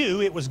wasn't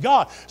you, it was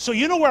God. So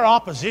you know where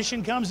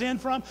opposition comes in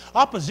from?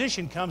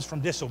 Opposition comes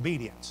from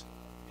disobedience.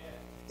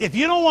 If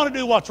you don't want to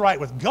do what's right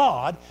with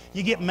God,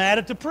 you get mad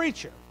at the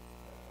preacher.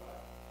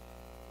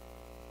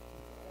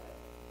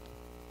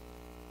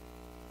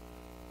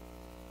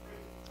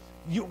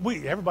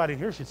 Everybody in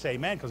here should say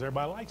amen, because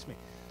everybody likes me.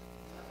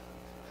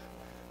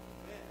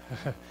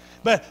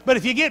 But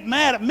if you get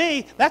mad at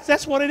me,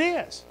 that's what it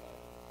is.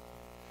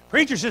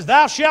 Preacher says,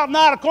 thou shalt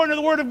not, according to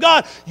the word of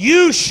God,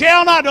 you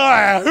shall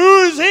not.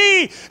 Who is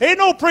he? Ain't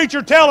no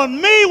preacher telling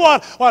me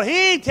what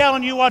he ain't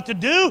telling you what to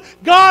do.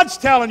 God's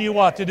telling you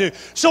what to do.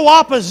 So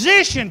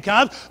opposition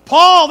comes.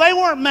 Paul, they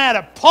weren't mad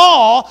at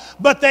Paul,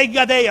 but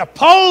they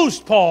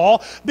opposed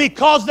Paul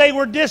because they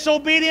were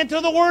disobedient to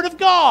the word of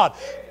God.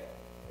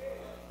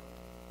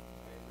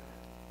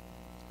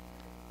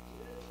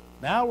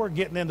 Now we're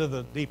getting into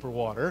the deeper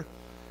water.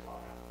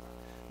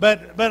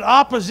 But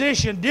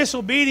opposition,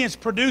 disobedience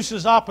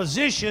produces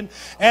opposition,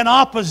 and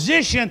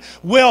opposition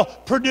will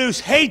produce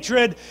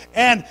hatred,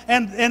 and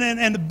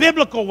in the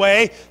biblical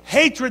way,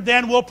 hatred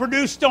then will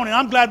produce stoning.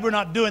 I'm glad we're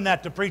not doing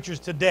that to preachers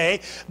today,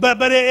 but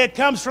it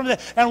comes from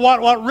the, and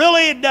what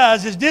really it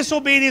does is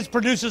disobedience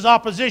produces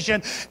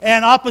opposition,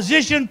 and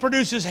opposition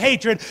produces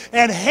hatred,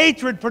 and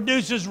hatred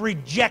produces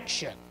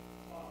rejection.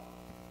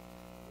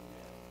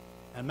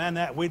 And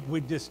man, we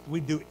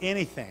do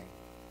anything.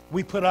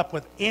 We put up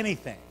with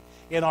anything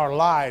in our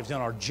lives, in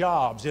our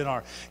jobs, in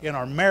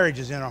our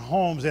marriages, in our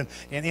homes, and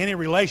in any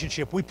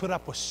relationship. We put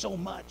up with so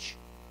much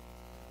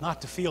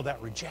not to feel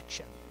that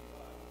rejection.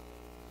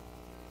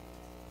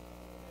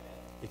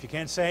 If you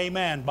can't say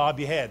amen, bob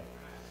your head.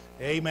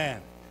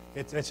 Amen.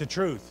 It's a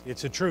truth.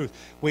 It's a truth.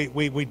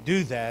 We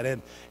do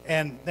that,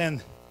 and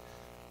then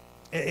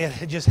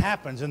it just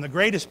happens. And the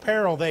greatest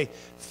peril they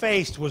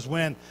faced was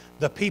when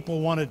the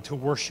people wanted to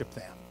worship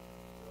them.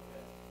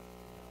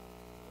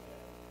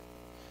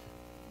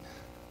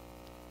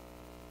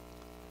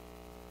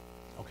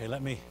 Okay,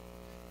 let me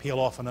peel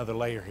off another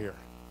layer here.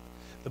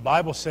 The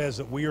Bible says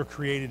that we are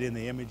created in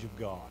the image of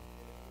God.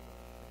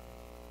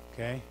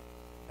 Okay?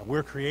 And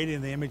we're created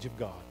in the image of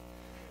God.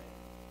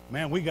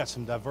 Man, we got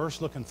some diverse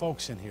looking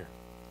folks in here.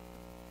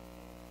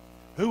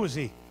 Who is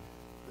he?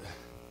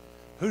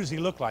 Who does he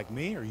look like,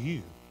 me or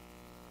you?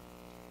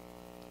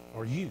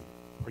 Or you?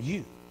 Or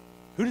you?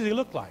 Who does he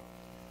look like?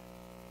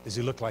 Does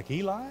he look like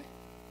Eli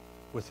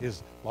with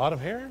his lot of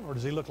hair? Or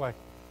does he look like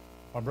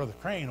my brother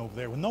Crane over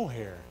there with no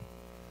hair?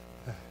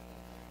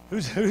 Who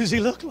does he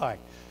look like?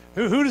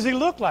 Who does he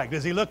look like?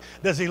 Does he look,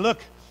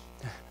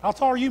 how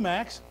tall are you,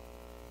 Max?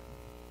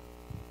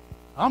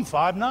 I'm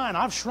 5'9".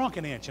 I've shrunk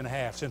 1.5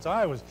 inches since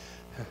I was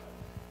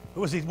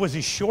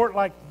he short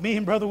like me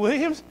and Brother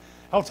Williams?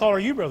 How tall are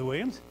you, Brother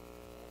Williams?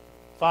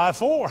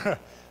 5'4".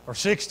 Or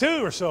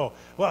 6'2" or so.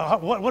 Well,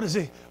 what does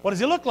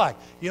he look like?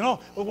 You know,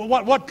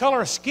 what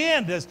color of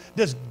skin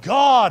does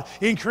God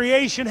in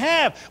creation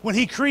have when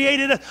He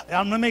created us?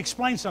 Let me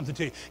explain something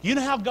to you. You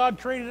know how God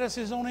created us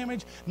in His own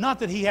image? Not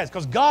that He has,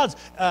 because God's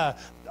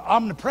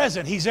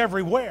omnipresent. He's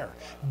everywhere.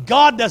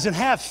 God doesn't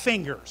have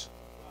fingers.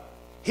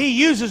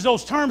 He uses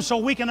those terms so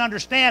we can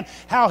understand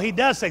how He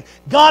does things.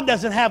 God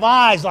doesn't have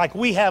eyes like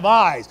we have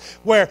eyes,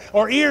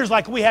 or ears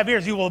like we have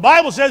ears. Well, the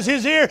Bible says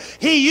His ear,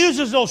 He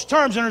uses those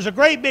terms, and there's a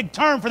great big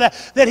term for that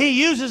He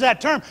uses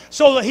that term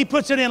so that He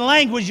puts it in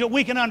language that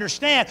we can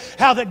understand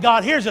how that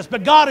God hears us.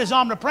 But God is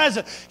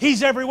omnipresent.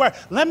 He's everywhere.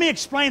 Let me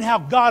explain how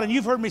God, and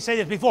you've heard me say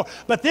this before,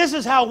 but this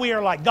is how we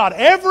are like God.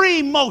 Every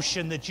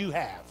emotion that you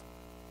have,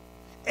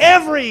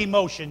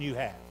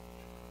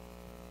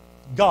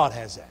 God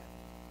has that.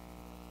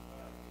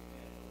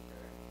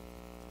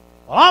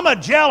 Well, I'm a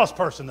jealous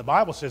person. The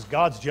Bible says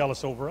God's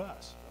jealous over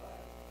us.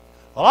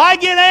 Well, I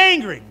get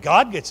angry.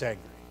 God gets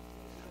angry.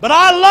 But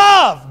I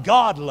love.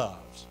 God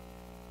loves.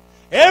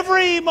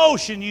 Every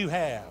emotion you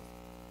have.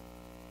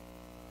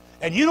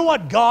 And you know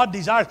what God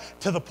desires?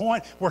 To the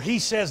point where He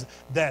says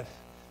this.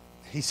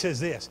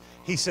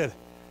 He said,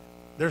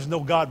 there's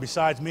no God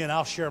besides me, and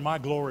I'll share my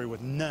glory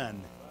with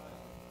none.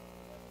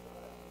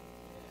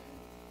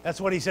 That's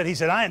what he said. He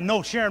said, I ain't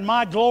no sharing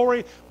my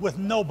glory with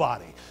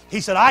nobody. He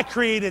said, I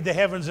created the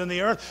heavens and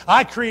the earth.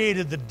 I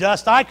created the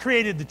dust. I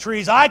created the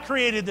trees. I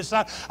created the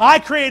sun. I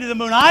created the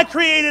moon. I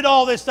created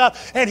all this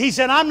stuff. And he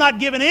said, I'm not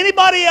giving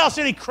anybody else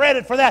any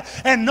credit for that.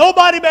 And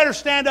nobody better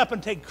stand up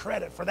and take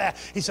credit for that.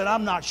 He said,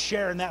 I'm not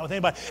sharing that with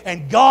anybody.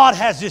 And God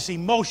has this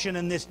emotion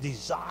and this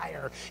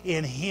desire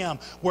in Him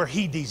where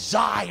He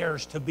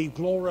desires to be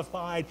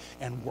glorified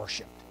and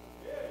worshiped.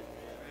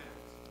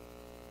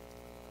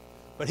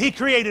 But He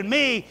created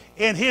me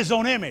in His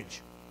own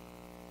image.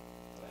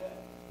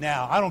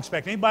 Now, I don't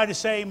expect anybody to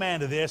say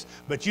amen to this,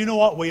 but you know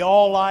what we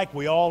all like?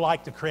 We all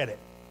like the credit.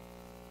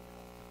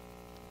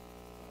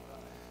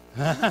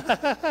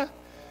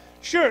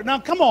 Sure, now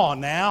come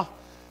on now.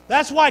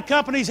 That's why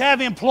companies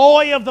have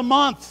Employee of the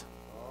Month.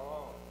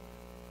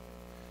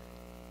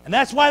 And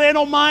that's why they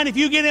don't mind if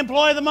you get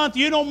Employee of the Month,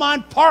 you don't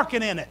mind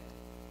parking in it.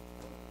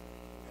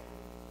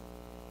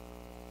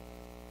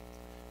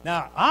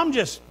 Now, I'm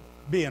just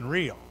being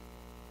real.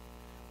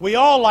 We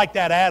all like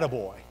that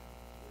attaboy.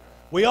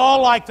 We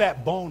all like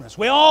that bonus.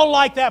 We all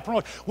like that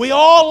promotion. We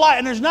all like,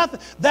 and there's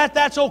nothing,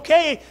 that's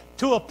okay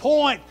to a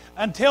point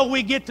until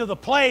we get to the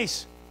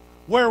place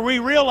where we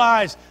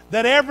realize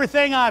that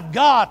everything I've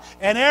got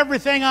and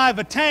everything I've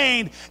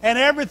attained and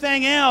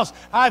everything else,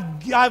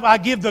 I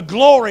give the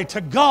glory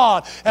to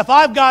God. If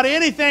I've got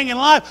anything in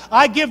life,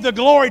 I give the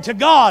glory to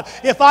God.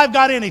 If I've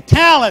got any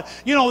talent,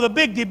 you know, the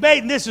big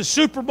debate, and this is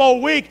Super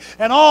Bowl week,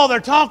 and all they're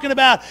talking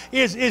about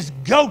is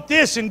GOAT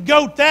this and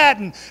GOAT that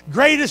and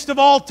greatest of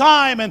all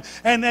time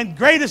and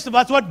greatest of,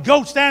 that's what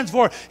GOAT stands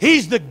for.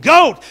 He's the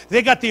GOAT.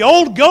 They got the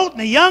old GOAT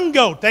and the young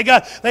GOAT. They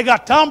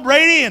got Tom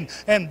Brady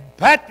and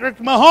Patrick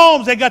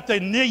Mahomes. They got the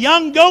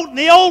young GOAT and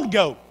the old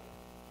GOAT.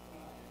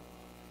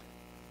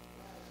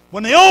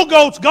 When the old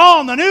GOAT's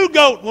gone, the new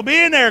GOAT will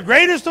be in there,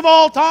 greatest of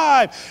all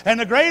time, and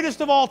the greatest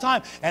of all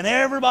time. And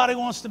everybody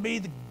wants to be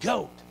the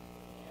GOAT.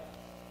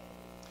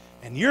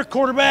 And your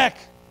quarterback,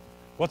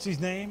 what's his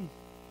name?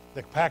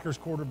 The Packers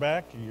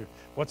quarterback,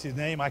 what's his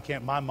name? I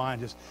can't, my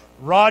mind just,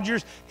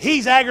 Rodgers.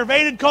 He's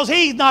aggravated because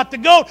he's not the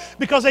GOAT,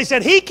 because they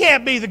said he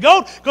can't be the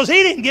GOAT because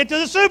he didn't get to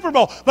the Super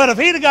Bowl. But if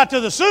he'd have got to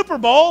the Super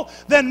Bowl,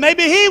 then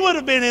maybe he would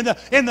have been in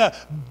the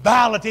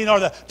balloting or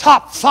the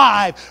top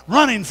 5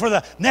 running for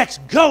the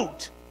next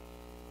GOAT.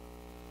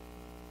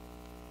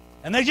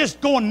 And they're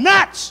just going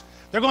nuts.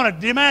 They're going to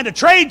demand a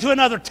trade to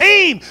another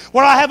team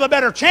where I have a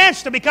better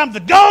chance to become the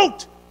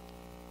GOAT.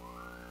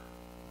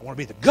 I want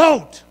to be the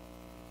GOAT.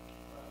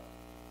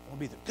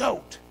 Be the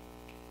GOAT.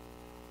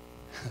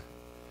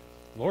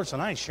 Lord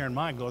said, I ain't sharing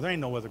my glory. There ain't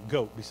no other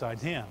GOAT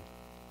besides Him.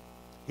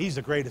 He's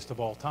the greatest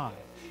of all time.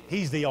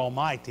 He's the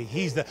Almighty.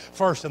 He's the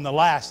first and the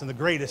last and the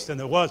greatest and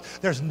there was.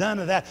 There's none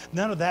of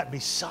that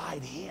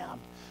beside Him.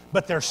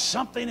 But there's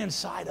something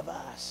inside of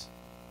us.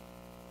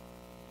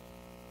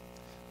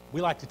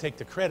 We like to take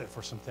the credit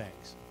for some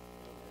things.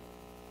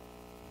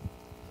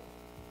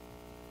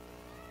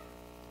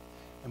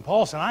 And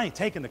Paul said, I ain't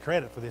taking the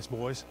credit for this,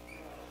 boys.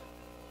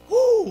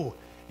 Woo!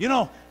 You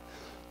know,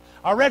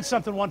 I read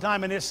something one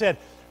time and it said,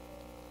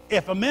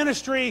 if a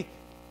ministry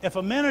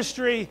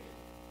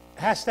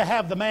has to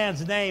have the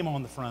man's name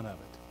on the front of it.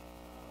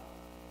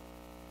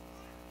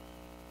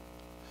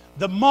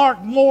 The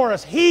Mark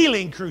Morris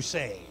Healing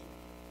Crusade.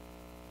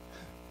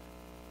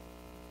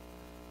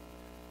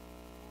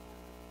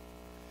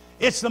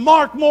 It's the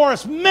Mark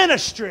Morris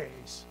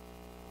Ministries.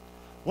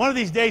 One of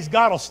these days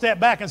God will step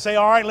back and say,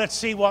 all right, let's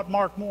see what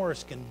Mark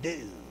Morris can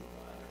do.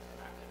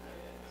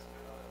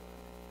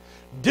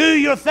 Do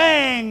your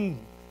thing,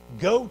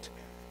 GOAT.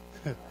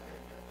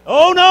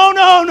 Oh, no,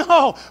 no,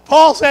 no.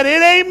 Paul said,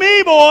 it ain't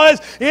me, boys.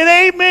 It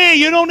ain't me.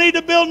 You don't need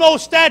to build no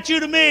statue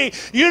to me.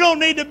 You don't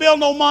need to build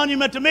no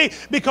monument to me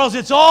because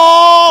it's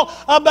all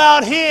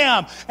about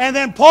Him. And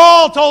then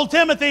Paul told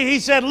Timothy,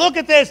 he said, look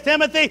at this,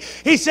 Timothy.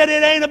 He said,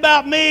 it ain't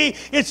about me.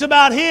 It's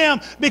about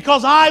Him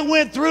because I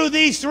went through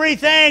these 3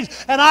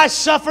 things and I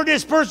suffered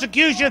this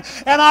persecution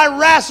and I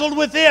wrestled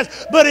with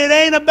this. But it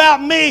ain't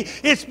about me.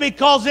 It's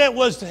because it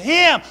was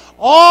Him.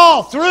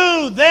 All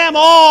through them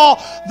all,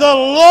 the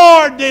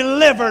Lord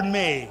delivered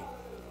me.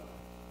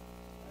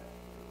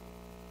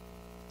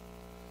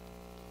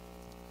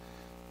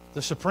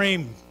 The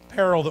supreme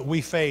peril that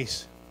we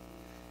face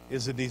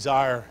is a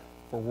desire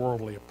for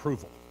worldly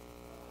approval.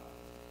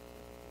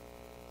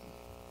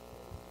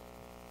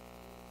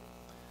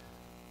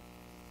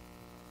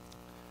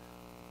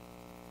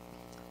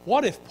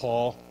 What if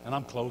Paul, and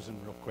I'm closing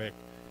real quick,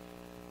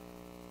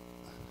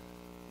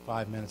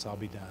 5 minutes I'll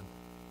be done.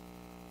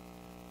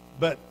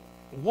 But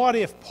what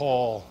if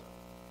Paul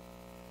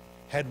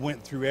had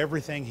went through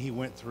everything he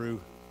went through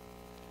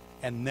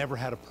and never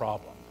had a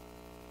problem?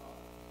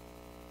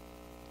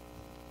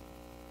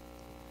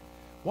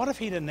 What if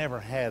he'd have never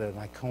had an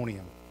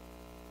Iconium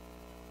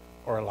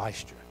or a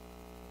Lystra?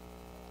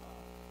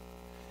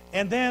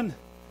 And then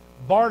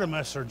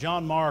Bartimaeus or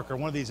John Mark or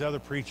one of these other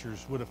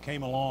preachers would have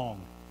came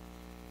along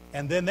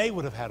and then they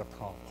would have had a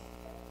problem.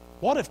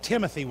 What if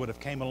Timothy would have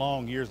came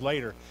along years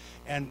later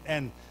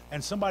and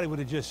somebody would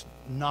have just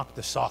knocked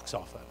the socks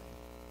off of him?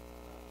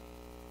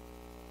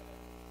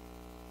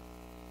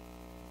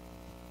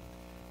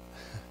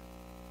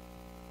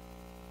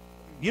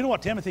 You know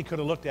what Timothy could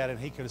have looked at it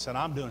and he could have said,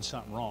 I'm doing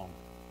something wrong.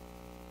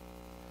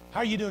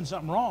 How are you doing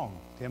something wrong,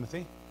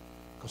 Timothy?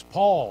 Because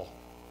Paul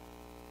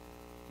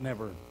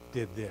never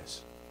did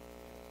this.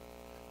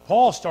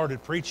 Paul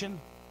started preaching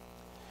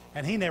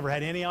and he never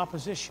had any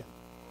opposition.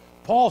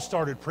 Paul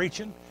started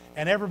preaching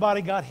and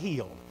everybody got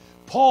healed.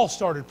 Paul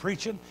started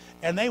preaching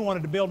and they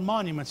wanted to build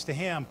monuments to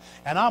him.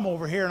 And I'm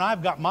over here and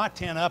I've got my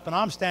tent up and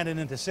I'm standing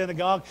in the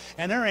synagogue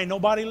and there ain't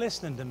nobody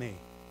listening to me.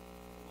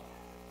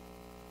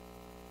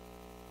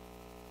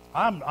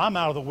 I'm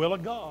out of the will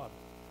of God.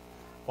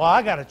 Well,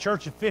 I got a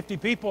church of 50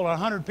 people or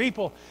 100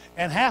 people,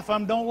 and half of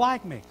them don't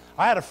like me.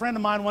 I had a friend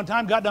of mine one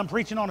time, got done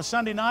preaching on a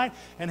Sunday night,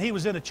 and he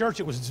was in a church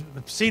that was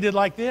seated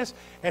like this,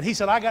 and he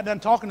said, I got done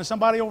talking to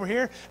somebody over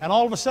here, and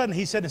all of a sudden,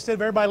 he said, instead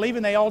of everybody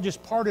leaving, they all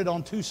just parted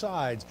on two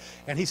sides.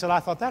 And he said, I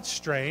thought, that's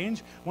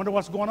strange. Wonder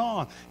what's going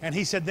on. And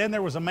he said, then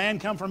there was a man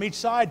come from each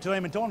side to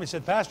him and told him, he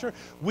said, Pastor,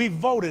 we've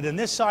voted, and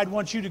this side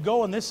wants you to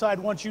go, and this side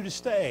wants you to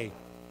stay.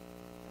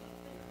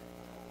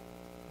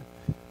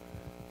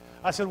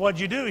 I said, what'd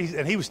you do?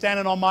 And he was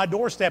standing on my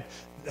doorstep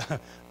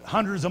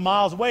hundreds of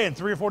miles away in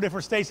 3 or 4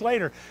 different states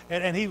later.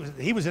 And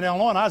he was in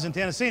Illinois and I was in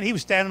Tennessee, and he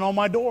was standing on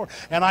my door.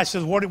 And I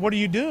said, what are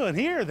you doing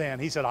here then?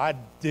 He said, I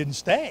didn't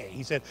stay.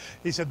 He said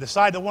the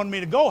side that wanted me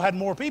to go had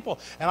more people,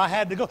 and I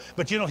had to go.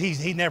 But you know,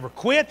 he never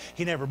quit.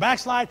 He never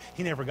backslid.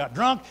 He never got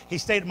drunk. He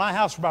stayed at my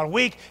house for about a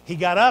week. He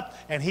got up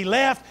and he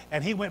left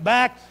and he went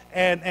back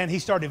and he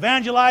started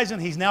evangelizing.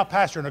 He's now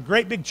pastoring a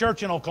great big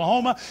church in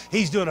Oklahoma.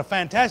 He's doing a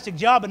fantastic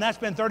job, and that's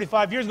been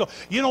 35 years ago.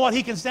 You know what?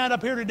 He can stand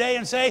up here today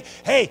and say,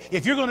 hey,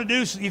 if you're going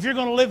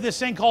to live this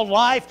thing called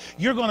life,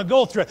 you're going to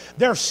go through it.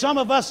 There's some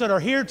of us that are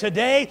here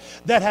today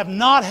that have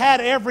not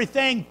had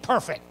everything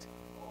perfect.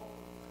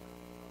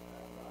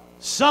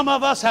 Some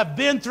of us have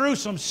been through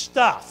some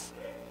stuff.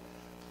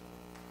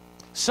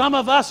 Some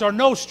of us are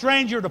no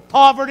stranger to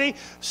poverty.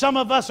 Some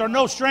of us are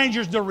no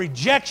strangers to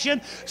rejection.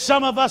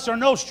 Some of us are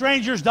no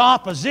strangers to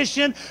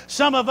opposition.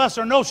 Some of us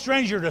are no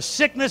stranger to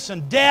sickness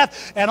and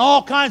death and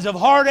all kinds of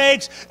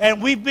heartaches.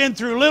 And we've been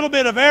through a little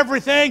bit of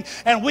everything.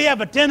 And we have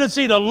a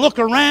tendency to look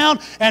around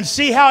and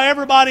see how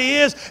everybody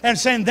is and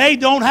saying they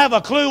don't have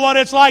a clue what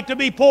it's like to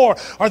be poor.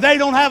 Or they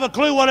don't have a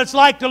clue what it's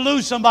like to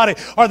lose somebody.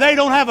 Or they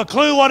don't have a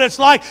clue what it's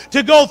like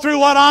to go through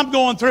what I'm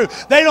going through.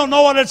 They don't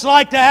know what it's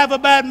like to have a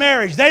bad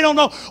marriage. They don't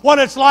know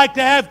what it's like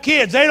to have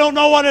kids. They don't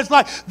know what it's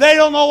like. They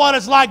don't know what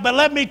it's like. But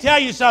let me tell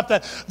you something.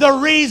 The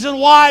reason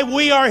why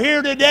we are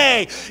here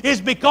today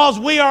is because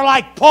we are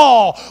like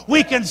Paul.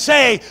 We can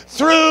say,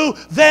 through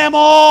them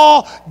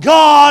all,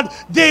 God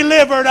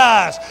delivered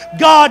us.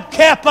 God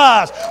kept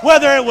us.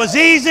 Whether it was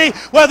easy,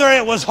 whether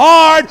it was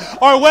hard,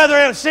 or whether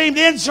it seemed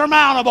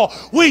insurmountable,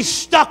 we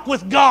stuck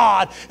with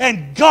God,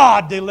 and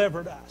God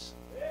delivered us.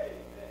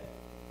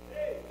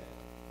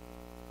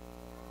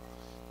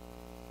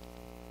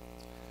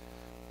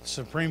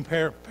 Supreme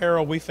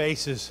peril we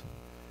face is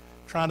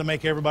trying to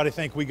make everybody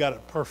think we got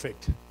it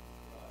perfect.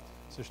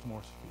 Sister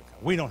Morris,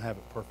 we don't have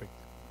it perfect.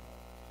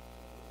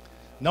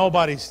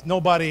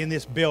 Nobody in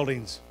this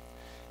building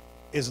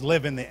is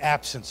living the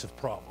absence of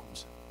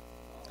problems.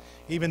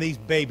 Even these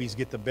babies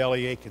get the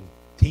bellyache and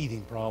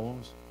teething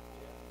problems.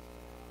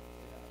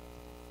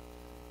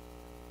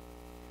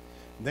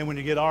 And then when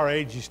you get our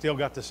age, you still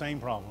got the same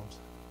problems.